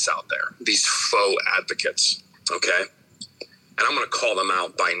advocates out there, these faux advocates, okay? And I'm going to call them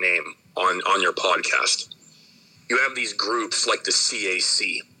out by name on your podcast. You have these groups like the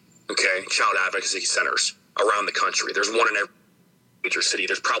CAC, okay? Child Advocacy Centers around the country. There's one in every major city.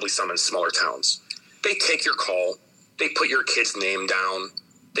 There's probably some in smaller towns. They take your call. They put your kid's name down.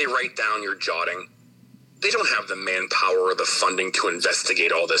 They write down your jotting. They don't have the manpower or the funding to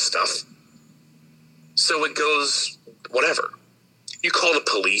investigate all this stuff. So it goes, whatever. You call the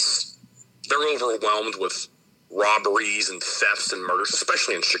police. They're overwhelmed with robberies and thefts and murders,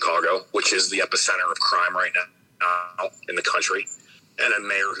 especially in Chicago, which is the epicenter of crime right now in the country, and a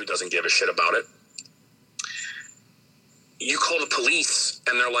mayor who doesn't give a shit about it. You call the police,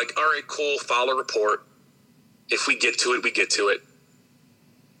 and they're like, all right, cool, file a report. If we get to it, we get to it.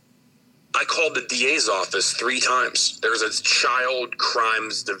 I called the DA's office 3 times. There's a child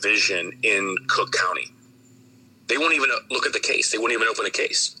crimes division in Cook County. They won't even look at the case. They won't even open a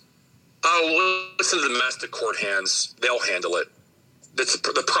case. Oh, listen to the domestic court hands. They'll handle it.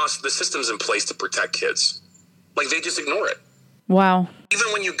 The system's in place to protect kids. Like, they just ignore it. Wow.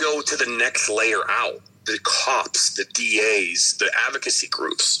 Even when you go to the next layer out, the cops, the DAs, the advocacy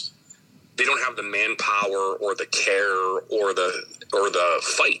groups, they don't have the manpower or the care or the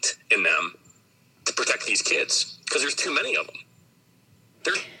fight in them to protect these kids because there's too many of them.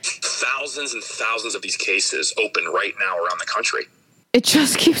 There's thousands and thousands of these cases open right now around the country. It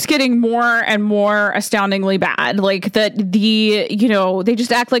just keeps getting more and more astoundingly bad. Like that they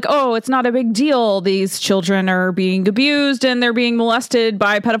just act like, oh, it's not a big deal. These children are being abused and they're being molested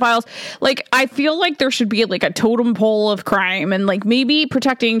by pedophiles. Like, I feel like there should be like a totem pole of crime, and like maybe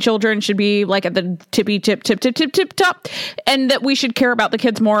protecting children should be like at the tip top, and that we should care about the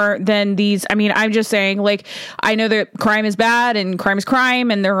kids more than these. I mean, I'm just saying, like, I know that crime is bad and crime is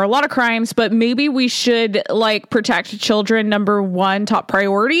crime and there are a lot of crimes, but maybe we should like protect children, number one, top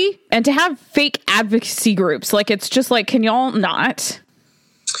priority. And to have fake advocacy groups, like, it's just like, can y'all not?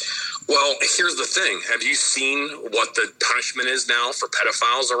 Well, here's the thing. Have you seen what the punishment is now for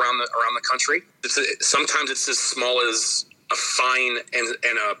pedophiles around the country? Sometimes it's as small as a fine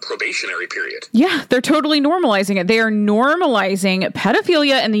and a probationary period. Yeah, they're totally normalizing it. They are normalizing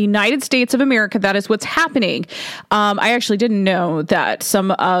pedophilia in the United States of America. That is what's happening. I actually didn't know that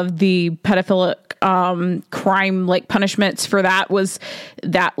some of the pedophilic crime like punishments for that was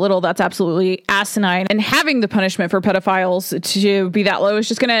that little. That's absolutely asinine. And having the punishment for pedophiles to be that low is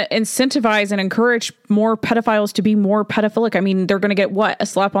just going to incentivize and encourage more pedophiles to be more pedophilic. I mean, they're going to get what? A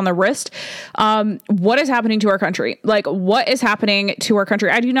slap on the wrist. What is happening to our country? Like, what is happening to our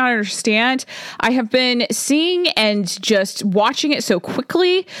country? I do not understand. I have been seeing and just watching it so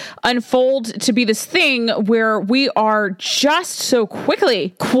quickly unfold to be this thing where we are just so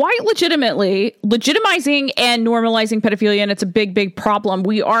quickly, quite legitimately legitimizing and normalizing pedophilia. And it's a big, big problem.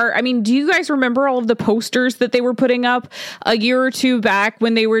 We are, I mean, do you guys remember all of the posters that they were putting up a year or two back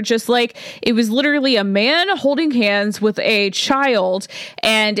when they were just like, it was literally a man holding hands with a child,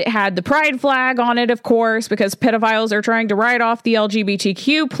 and it had the pride flag on it, of course, because pedophiles are trying to write off the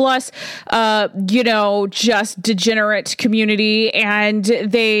LGBTQ plus, just degenerate community. And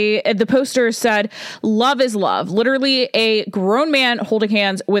the poster said, love is love. Literally a grown man holding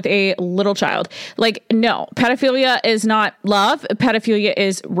hands with a little child. Like, no, pedophilia is not love. Pedophilia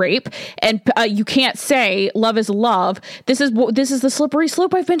is rape. And you can't say love is love. This is the slippery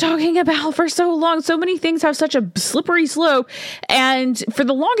slope I've been talking about for so long. So many things have such a slippery slope. And for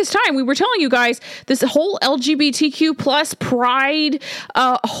the longest time, we were telling you guys this whole LGBTQ plus pride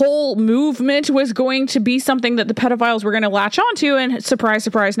whole movement was going to be something that the pedophiles were going to latch onto. And surprise,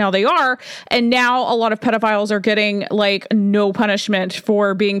 surprise, now they are. And now a lot of pedophiles are getting like no punishment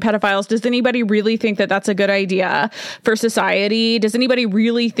for being pedophiles. Does anybody really think that that's a good idea for society? Does anybody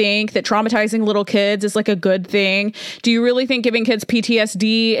really think that traumatizing little kids is like a good thing? Do you really think giving kids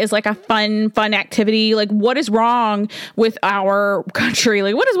PTSD is like a fun activity? Like, what is wrong with our country?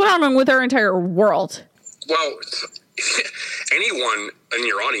 Like, what is wrong with our entire world? Well, anyone in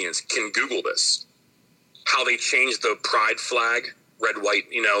your audience can Google this. How they changed the pride flag, red, white,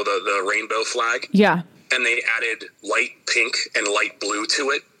 the rainbow flag. Yeah. And they added light pink and light blue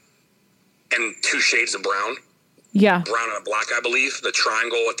to it and 2 shades of brown. Yeah. Brown and black, I believe. The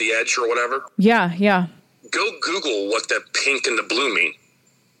triangle at the edge or whatever. Yeah, yeah. Go Google what the pink and the blue mean.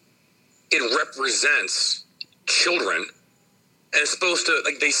 It represents children. And it's supposed to,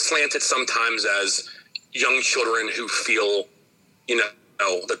 like, they slant it sometimes as young children who feel,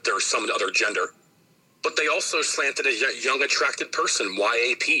 that there's some other gender. But they also slanted a young attracted person,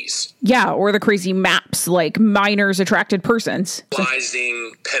 YAPs. Yeah, or the crazy maps, like minors attracted persons.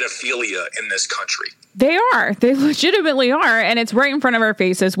 Legalizing pedophilia in this country. They are. They legitimately are. And it's right in front of our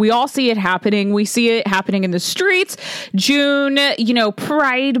faces. We all see it happening. We see it happening in the streets. June,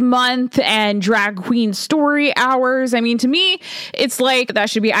 Pride Month and drag queen story hours. I mean, to me, it's like that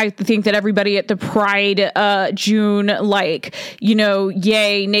should be, I think that everybody at the Pride June,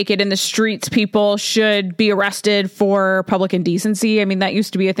 yay, naked in the streets, people should be arrested for public indecency. I mean, that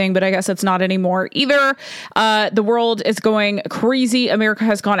used to be a thing, but I guess it's not anymore either. The world is going crazy. America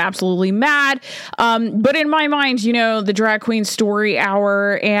has gone absolutely mad. But in my mind, the drag queen story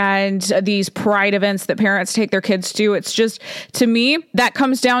hour and these pride events that parents take their kids to, it's just, to me, that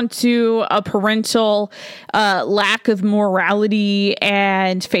comes down to a parental lack of morality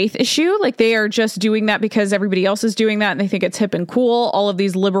and faith issue. Like, they are just doing that because everybody else is doing that and they think it's hip and cool. All of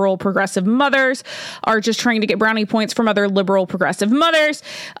these liberal progressive mothers are just trying to get brownie points from other liberal progressive mothers.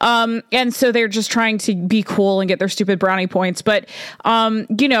 And so they're just trying to be cool and get their stupid brownie points. But,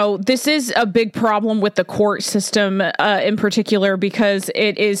 this is a big problem with the court system in particular, because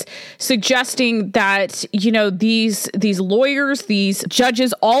it is suggesting that, these lawyers, these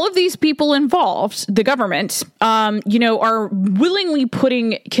judges, all of these people involved, the government, are willingly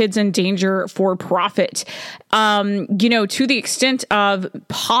putting kids in danger for profit, to the extent of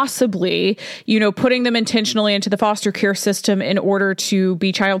possibly, putting them intentionally into the foster care system in order to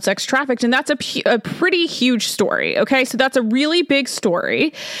be child sex trafficked. And that's a pretty huge story. Okay. So that's a really big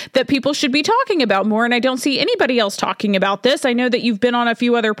story that people should be talking about more. And I don't see anybody else talking about this. I know that you've been on a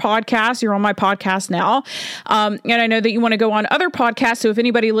few other podcasts. You're on my podcast now. And I know that you want to go on other podcasts. So if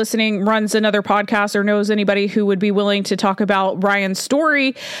anybody listening runs another podcast or knows anybody who would be willing to talk about Ryan's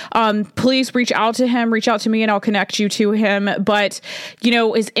story, please reach out to him, reach out to me, and I'll connect you to him. But,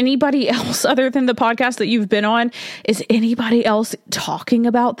 is anybody else other than the podcast that you've been on, is anybody else talking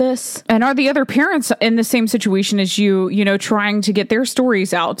about this? And are the other parents in the same situation as you, trying to get their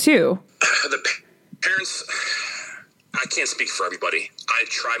stories out too? The parents, I can't speak for everybody. I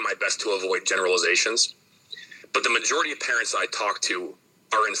try my best to avoid generalizations, but the majority of parents I talk to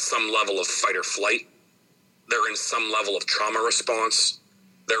are in some level of fight or flight. They're in some level of trauma response.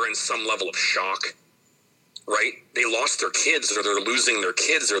 They're in some level of shock, right? They lost their kids, or they're losing their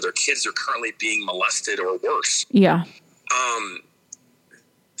kids, or their kids are currently being molested or worse. Yeah.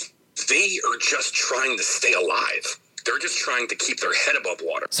 They are just trying to stay alive. They're just trying to keep their head above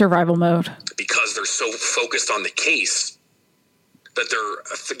water. Survival mode. Because they're so focused on the case that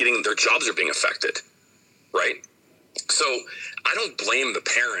they're getting, their jobs are being affected, right? So I don't blame the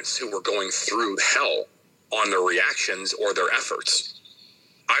parents who were going through hell on their reactions or their efforts.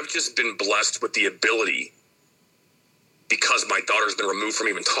 I've just been blessed with the ability, because my daughter's been removed from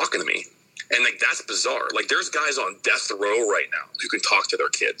even talking to me. And that's bizarre. There's guys on death row right now who can talk to their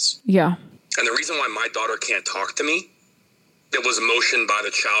kids. Yeah. And the reason why my daughter can't talk to me, it was motioned by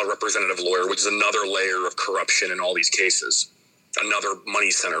the child representative lawyer, which is another layer of corruption in all these cases, another money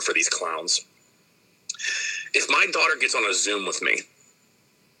center for these clowns. If my daughter gets on a Zoom with me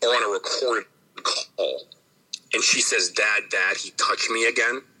or on a recorded call and she says, Dad, he touched me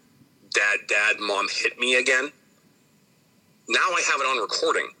again. Dad, Mom hit me again. Now I have it on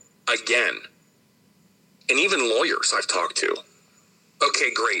recording again. And even lawyers I've talked to.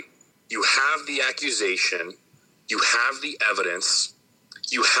 Okay, great. You have the accusation. You have the evidence.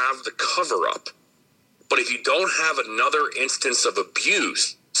 You have the cover-up. But if you don't have another instance of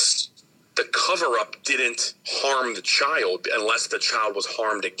abuse, the cover-up didn't harm the child unless the child was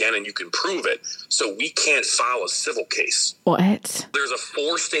harmed again and you can prove it. So we can't file a civil case. What? There's a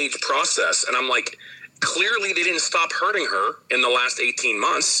 4-stage process. And I'm like, clearly they didn't stop hurting her in the last 18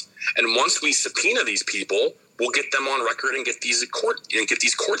 months. And once we subpoena these people, we'll get them on record and get these court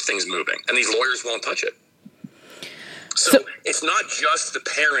things moving. And these lawyers won't touch it. So it's not just the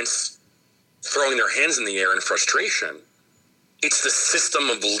parents throwing their hands in the air in frustration. It's the system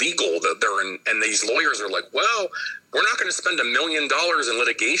of legal that they're in. And these lawyers are like, well, we're not going to spend $1 million in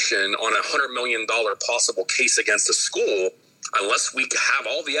litigation on a $100 million possible case against a school unless we have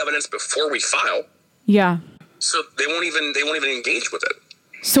all the evidence before we file. Yeah. So they won't even engage with it.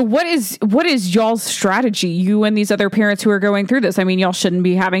 So what is y'all's strategy, you and these other parents who are going through this? I mean, y'all shouldn't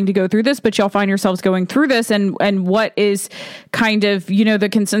be having to go through this, but y'all find yourselves going through this. And what is kind of, the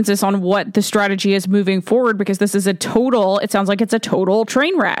consensus on what the strategy is moving forward? Because this is it sounds like it's a total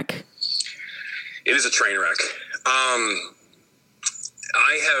train wreck. It is a train wreck. I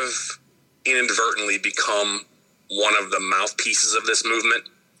have inadvertently become one of the mouthpieces of this movement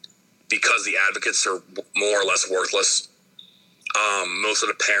because the advocates are more or less worthless. Most of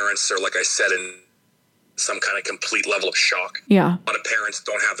the parents are, like I said, in some kind of complete level of shock. Yeah. A lot of parents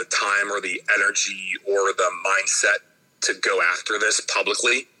don't have the time or the energy or the mindset to go after this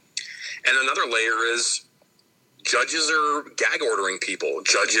publicly. And another layer is judges are gag ordering people.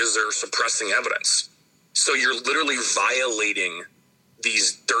 Judges are suppressing evidence. So you're literally violating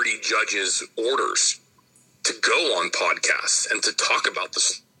these dirty judges' orders to go on podcasts and to talk about the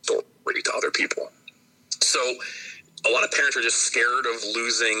story to other people. So a lot of parents are just scared of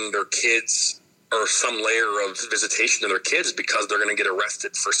losing their kids or some layer of visitation to their kids because they're going to get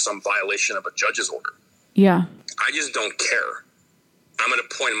arrested for some violation of a judge's order. Yeah. I just don't care. I'm at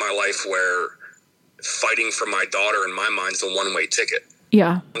a point in my life where fighting for my daughter in my mind is a one-way ticket.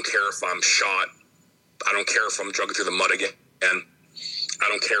 Yeah. I don't care if I'm shot. I don't care if I'm dragged through the mud again. I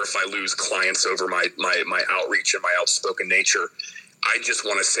don't care if I lose clients over my outreach and my outspoken nature. I just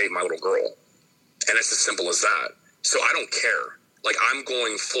want to save my little girl. And it's as simple as that. So I don't care. Like, I'm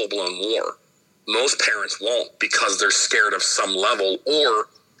going full-blown war. Most parents won't because they're scared of some level, or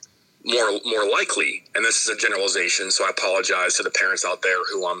more likely, and this is a generalization, so I apologize to the parents out there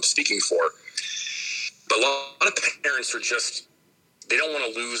who I'm speaking for, but a lot of parents are just, they don't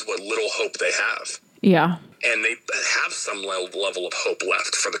want to lose what little hope they have. Yeah. And they have some level of hope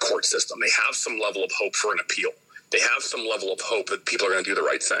left for the court system. They have some level of hope for an appeal. They have some level of hope that people are going to do the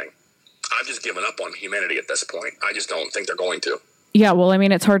right thing. I've just given up on humanity at this point. I just don't think they're going to. Yeah, well, I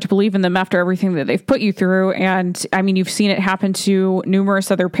mean, it's hard to believe in them after everything that they've put you through. And I mean, you've seen it happen to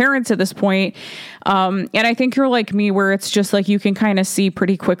numerous other parents at this point. And I think you're like me, where it's just like you can kind of see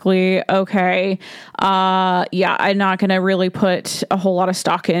pretty quickly, okay, yeah, I'm not going to really put a whole lot of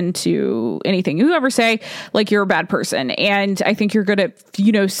stock into anything you ever say, like you're a bad person. And I think you're good at,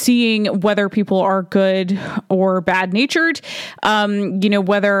 seeing whether people are good or bad natured,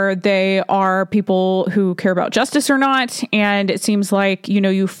 whether they are people who care about justice or not. And it seems like,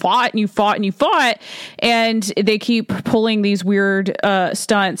 you fought and you fought and you fought, and they keep pulling these weird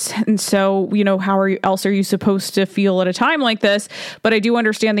stunts. And so, how else are you supposed to feel at a time like this? But I do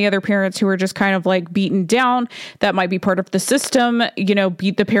understand the other parents who are just kind of like beaten down. That might be part of the system,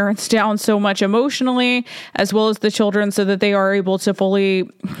 beat the parents down so much emotionally, as well as the children, so that they are able to fully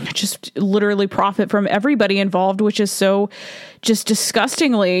just literally profit from everybody involved, which is so just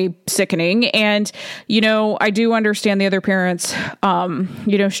disgustingly sickening. And, I do understand the other parents,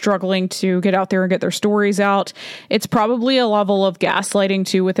 struggling to get out there and get their stories out. It's probably a level of gaslighting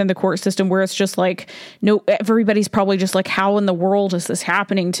too within the court system, where it's just like, no, everybody's probably just like, how in the world is this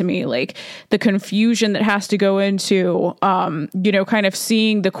happening to me? Like the confusion that has to go into, kind of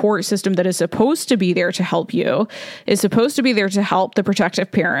seeing the court system that is supposed to be there to help you, is supposed to be there to help the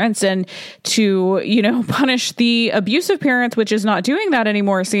protective parents and to, punish the abusive parents, which is not doing that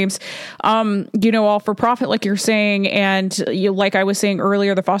anymore, it seems, all for profit, like you're saying. And like I was saying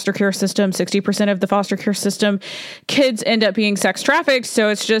earlier, the foster care system, 60% of the foster care system, kids end up being sex trafficked. So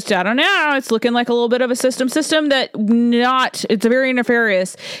it's just, I don't know, it's looking like a little bit of a system that it's very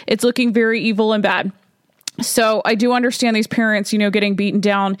nefarious. It's looking very evil and bad. So I do understand these parents, getting beaten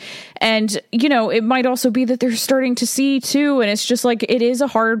down. And, it might also be that they're starting to see too. And it's just like, it is a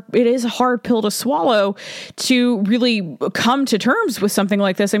hard pill to swallow to really come to terms with something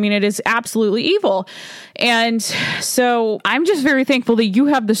like this. I mean, it is absolutely evil. And so I'm just very thankful that you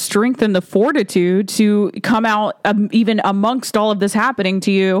have the strength and the fortitude to come out even amongst all of this happening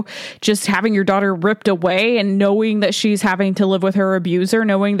to you, just having your daughter ripped away and knowing that she's having to live with her abuser,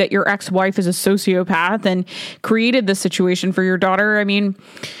 knowing that your ex-wife is a sociopath and created this situation for your daughter. I mean,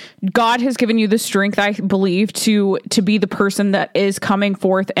 God has given you the strength, I believe, to be the person that is coming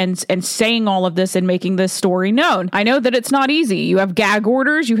forth and saying all of this and making this story known. I know that it's not easy. You have gag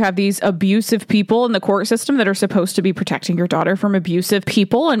orders. You have these abusive people in the court system that are supposed to be protecting your daughter from abusive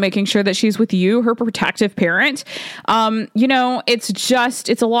people and making sure that she's with you, her protective parent.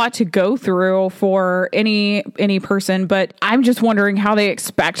 It's a lot to go through for any person, but I'm just wondering how they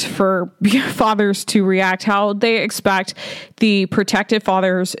expect for fathers to react, how they expect the protective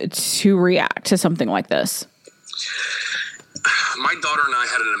fathers to react to something like this. My daughter and I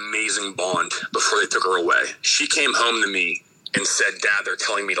had an amazing bond before they took her away. She came home to me and said, "Dad, they're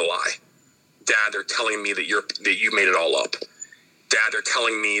telling me to lie. Dad, they're telling me that you made it all up. Dad, they're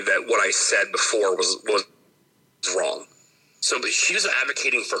telling me that what I said before was wrong." So but she was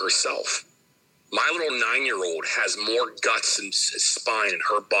advocating for herself. My little 9-year-old has more guts and spine in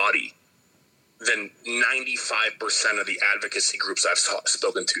her body than 95% of the advocacy groups I've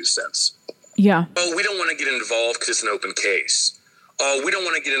spoken to since. Yeah. Oh, we don't want to get involved because it's an open case. Oh, we don't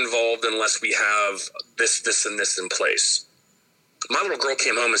want to get involved unless we have this, and this in place. My little girl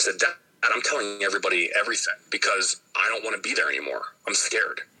came home and said, "Dad, I'm telling everybody everything because I don't want to be there anymore. I'm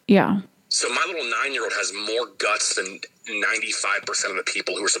scared." Yeah. So my little 9-year-old has more guts than 95% of the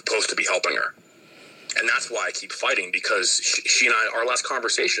people who are supposed to be helping her. And that's why I keep fighting, because she and I, our last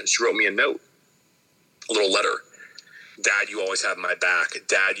conversation, she wrote me a note, a little letter. Dad, you always have my back.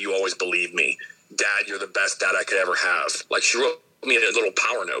 Dad, you always believe me. Dad, you're the best dad I could ever have. Like, she wrote me a little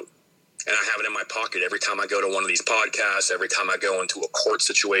power note, and I have it in my pocket every time I go to one of these podcasts, every time I go into a court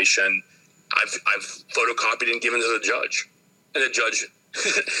situation. I've photocopied and given to the judge. And the judge,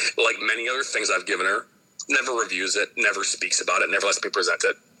 like many other things I've given her, never reviews it, never speaks about it, never lets me present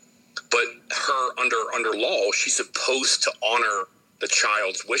it. But her, under law, she's supposed to honor the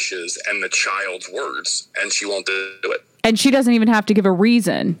child's wishes and the child's words, and she won't do it. And she doesn't even have to give a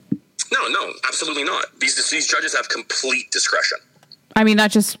reason. No, absolutely not. These judges have complete discretion. I mean,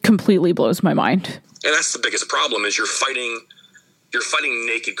 that just completely blows my mind. And that's the biggest problem, is you're fighting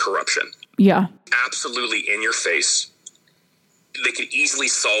naked corruption. Yeah. Absolutely in your face. They could easily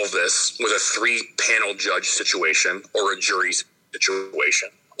solve this with a 3-panel judge situation or a jury situation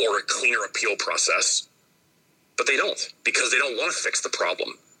or a cleaner appeal process. But they don't, because they don't want to fix the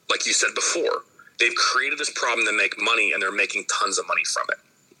problem. Like you said before, they've created this problem to make money, and they're making tons of money from it.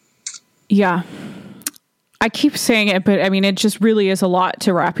 Yeah. I keep saying it, but I mean, it just really is a lot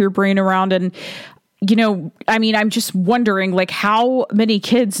to wrap your brain around. And, you know, I mean, I'm just wondering, like, how many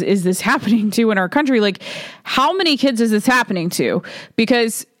kids is this happening to in our country? Like, how many kids is this happening to?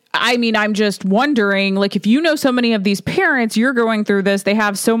 Because I mean, I'm just wondering, like, if you know so many of these parents, you're going through this, they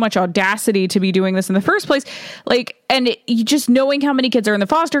have so much audacity to be doing this in the first place. Like, and just knowing how many kids are in the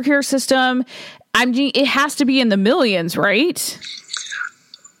foster care system, I mean, it has to be in the millions, right?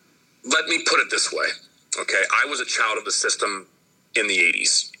 Let me put it this way. Okay. I was a child of the system in the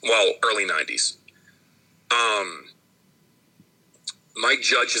 80s. Well, early 90s. My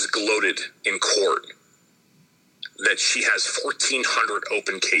judge is gloated in court that she has 1,400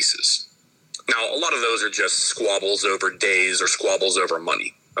 open cases. Now, a lot of those are just squabbles over days or squabbles over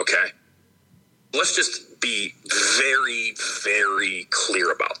money, okay? Let's just be very, very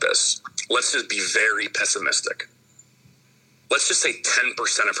clear about this. Let's just be very pessimistic. Let's just say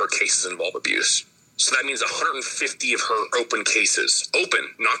 10% of her cases involve abuse. So that means 150 of her open cases, open,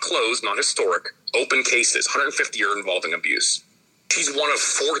 not closed, not historic, open cases, 150 are involving abuse. She's one of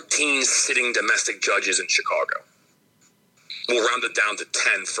 14 sitting domestic judges in Chicago. We'll round it down to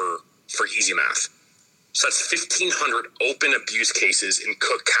 10 for easy math. So that's 1,500 open abuse cases in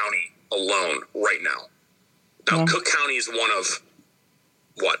Cook County alone right now. Now, Cook County is one of,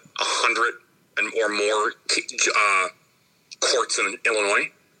 100 and or more courts in Illinois.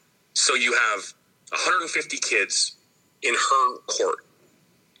 So you have 150 kids in her court.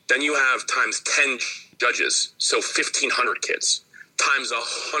 Then you have times 10 judges, so 1,500 kids, times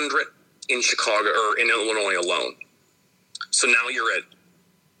 100 in Chicago or in Illinois alone. So now you're at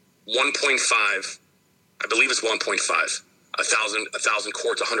 1.5, I believe it's 1.5, 1,000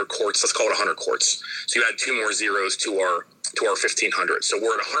 courts, 100 courts, let's call it 100 courts. So you add 2 more zeros to our 1,500. So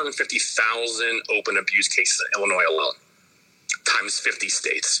we're at 150,000 open abuse cases in Illinois alone, times 50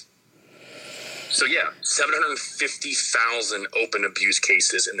 states. So yeah, 750,000 open abuse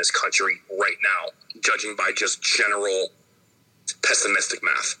cases in this country right now, judging by just general pessimistic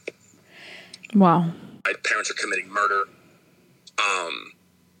math. Wow. Parents are committing murder.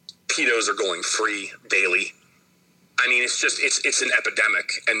 Pedos are going free daily. I mean, it's an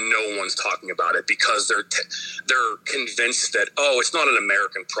epidemic, and no one's talking about it because they're convinced that, oh, it's not an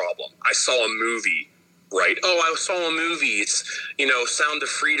American problem. I saw a movie, right? Oh, I saw a movie. It's, Sound of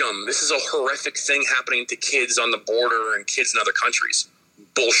Freedom. This is a horrific thing happening to kids on the border and kids in other countries.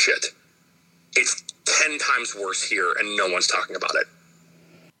 Bullshit. It's 10 times worse here, and no one's talking about it.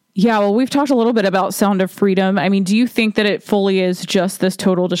 Yeah, well, we've talked a little bit about Sound of Freedom. I mean, do you think that it fully is just this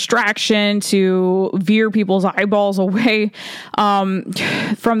total distraction to veer people's eyeballs away from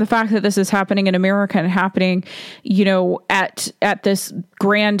the fact that this is happening in America and happening, at this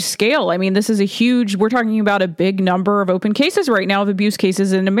grand scale? I mean, this is we're talking about a big number of open cases right now, of abuse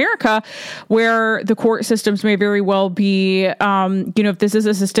cases in America, where the court systems may very well be, if this is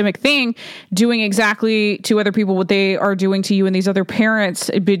a systemic thing, doing exactly to other people what they are doing to you and these other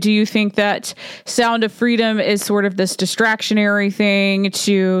parents. But do you think that Sound of Freedom is sort of this distractionary thing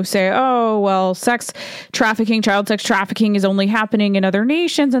to say, oh, well, sex trafficking, child sex trafficking is only happening in other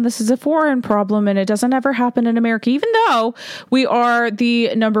nations, and this is a foreign problem, and it doesn't ever happen in America, even though we are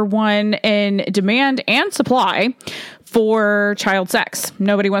the number one in demand and supply for child sex.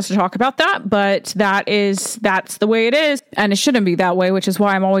 Nobody wants to talk about that, but that's the way it is. And it shouldn't be that way, which is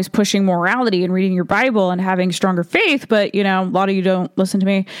why I'm always pushing morality and reading your Bible and having stronger faith. But, you know, a lot of you don't listen to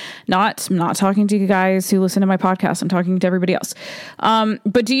me. I'm not talking to you guys who listen to my podcast. I'm talking to everybody else.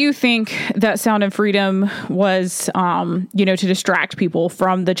 But do you think that Sound and Freedom was, to distract people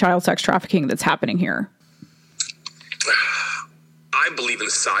from the child sex trafficking that's happening here? I believe in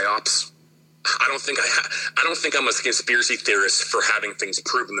psyops. I don't think I'm a conspiracy theorist for having things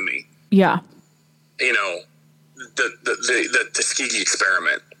proven to me. Yeah. You know, the Tuskegee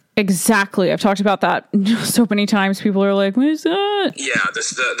experiment. Exactly. I've talked about that so many times. People are like, what is that? Yeah,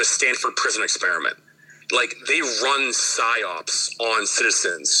 the Stanford prison experiment. Like, they run psyops on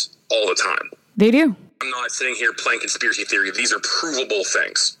citizens all the time. They do. I'm not sitting here playing conspiracy theory. These are provable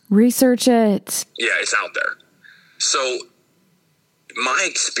things. Research it. Yeah, it's out there. So my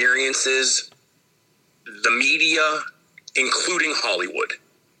experience is the media, including Hollywood,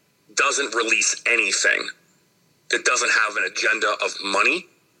 doesn't release anything that doesn't have an agenda of money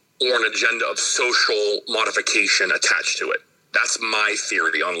or an agenda of social modification attached to it. That's my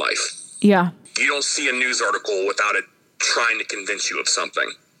theory on life. Yeah. You don't see a news article without it trying to convince you of something.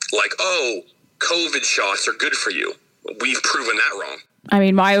 Like, oh, COVID shots are good for you. We've proven that wrong. I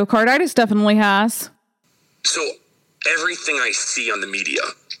mean, myocarditis definitely has. So everything I see on the media,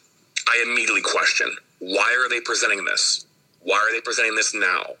 I immediately question. Why are they presenting this? Why are they presenting this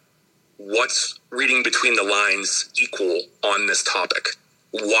now? What's reading between the lines equal on this topic?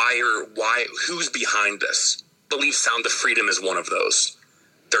 Who's behind this? I believe Sound of Freedom is one of those.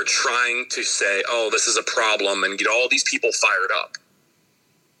 They're trying to say, oh, this is a problem and get all these people fired up.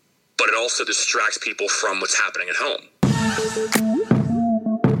 But it also distracts people from what's happening at home.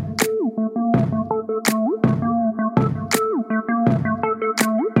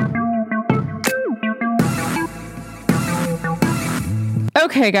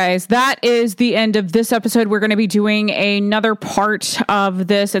 Okay, guys, that is the end of this episode. We're going to be doing another part of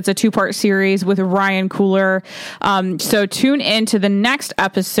this. It's a 2-part series with Ryan Kolar. So tune in to the next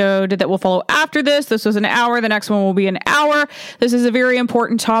episode that will follow after this. This was an hour. The next one will be an hour. This is a very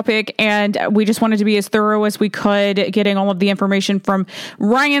important topic, and we just wanted to be as thorough as we could, getting all of the information from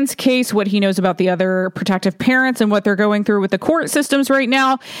Ryan's case, what he knows about the other protective parents and what they're going through with the court systems right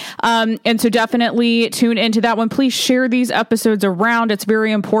now. And so definitely tune into that one. Please share these episodes around. It's very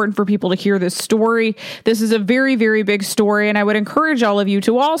important for people to hear this story. This is a very, very big story, and I would encourage all of you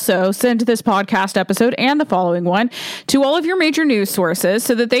to also send this podcast episode and the following one to all of your major news sources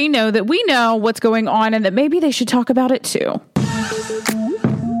so that they know that we know what's going on and that maybe they should talk about it too.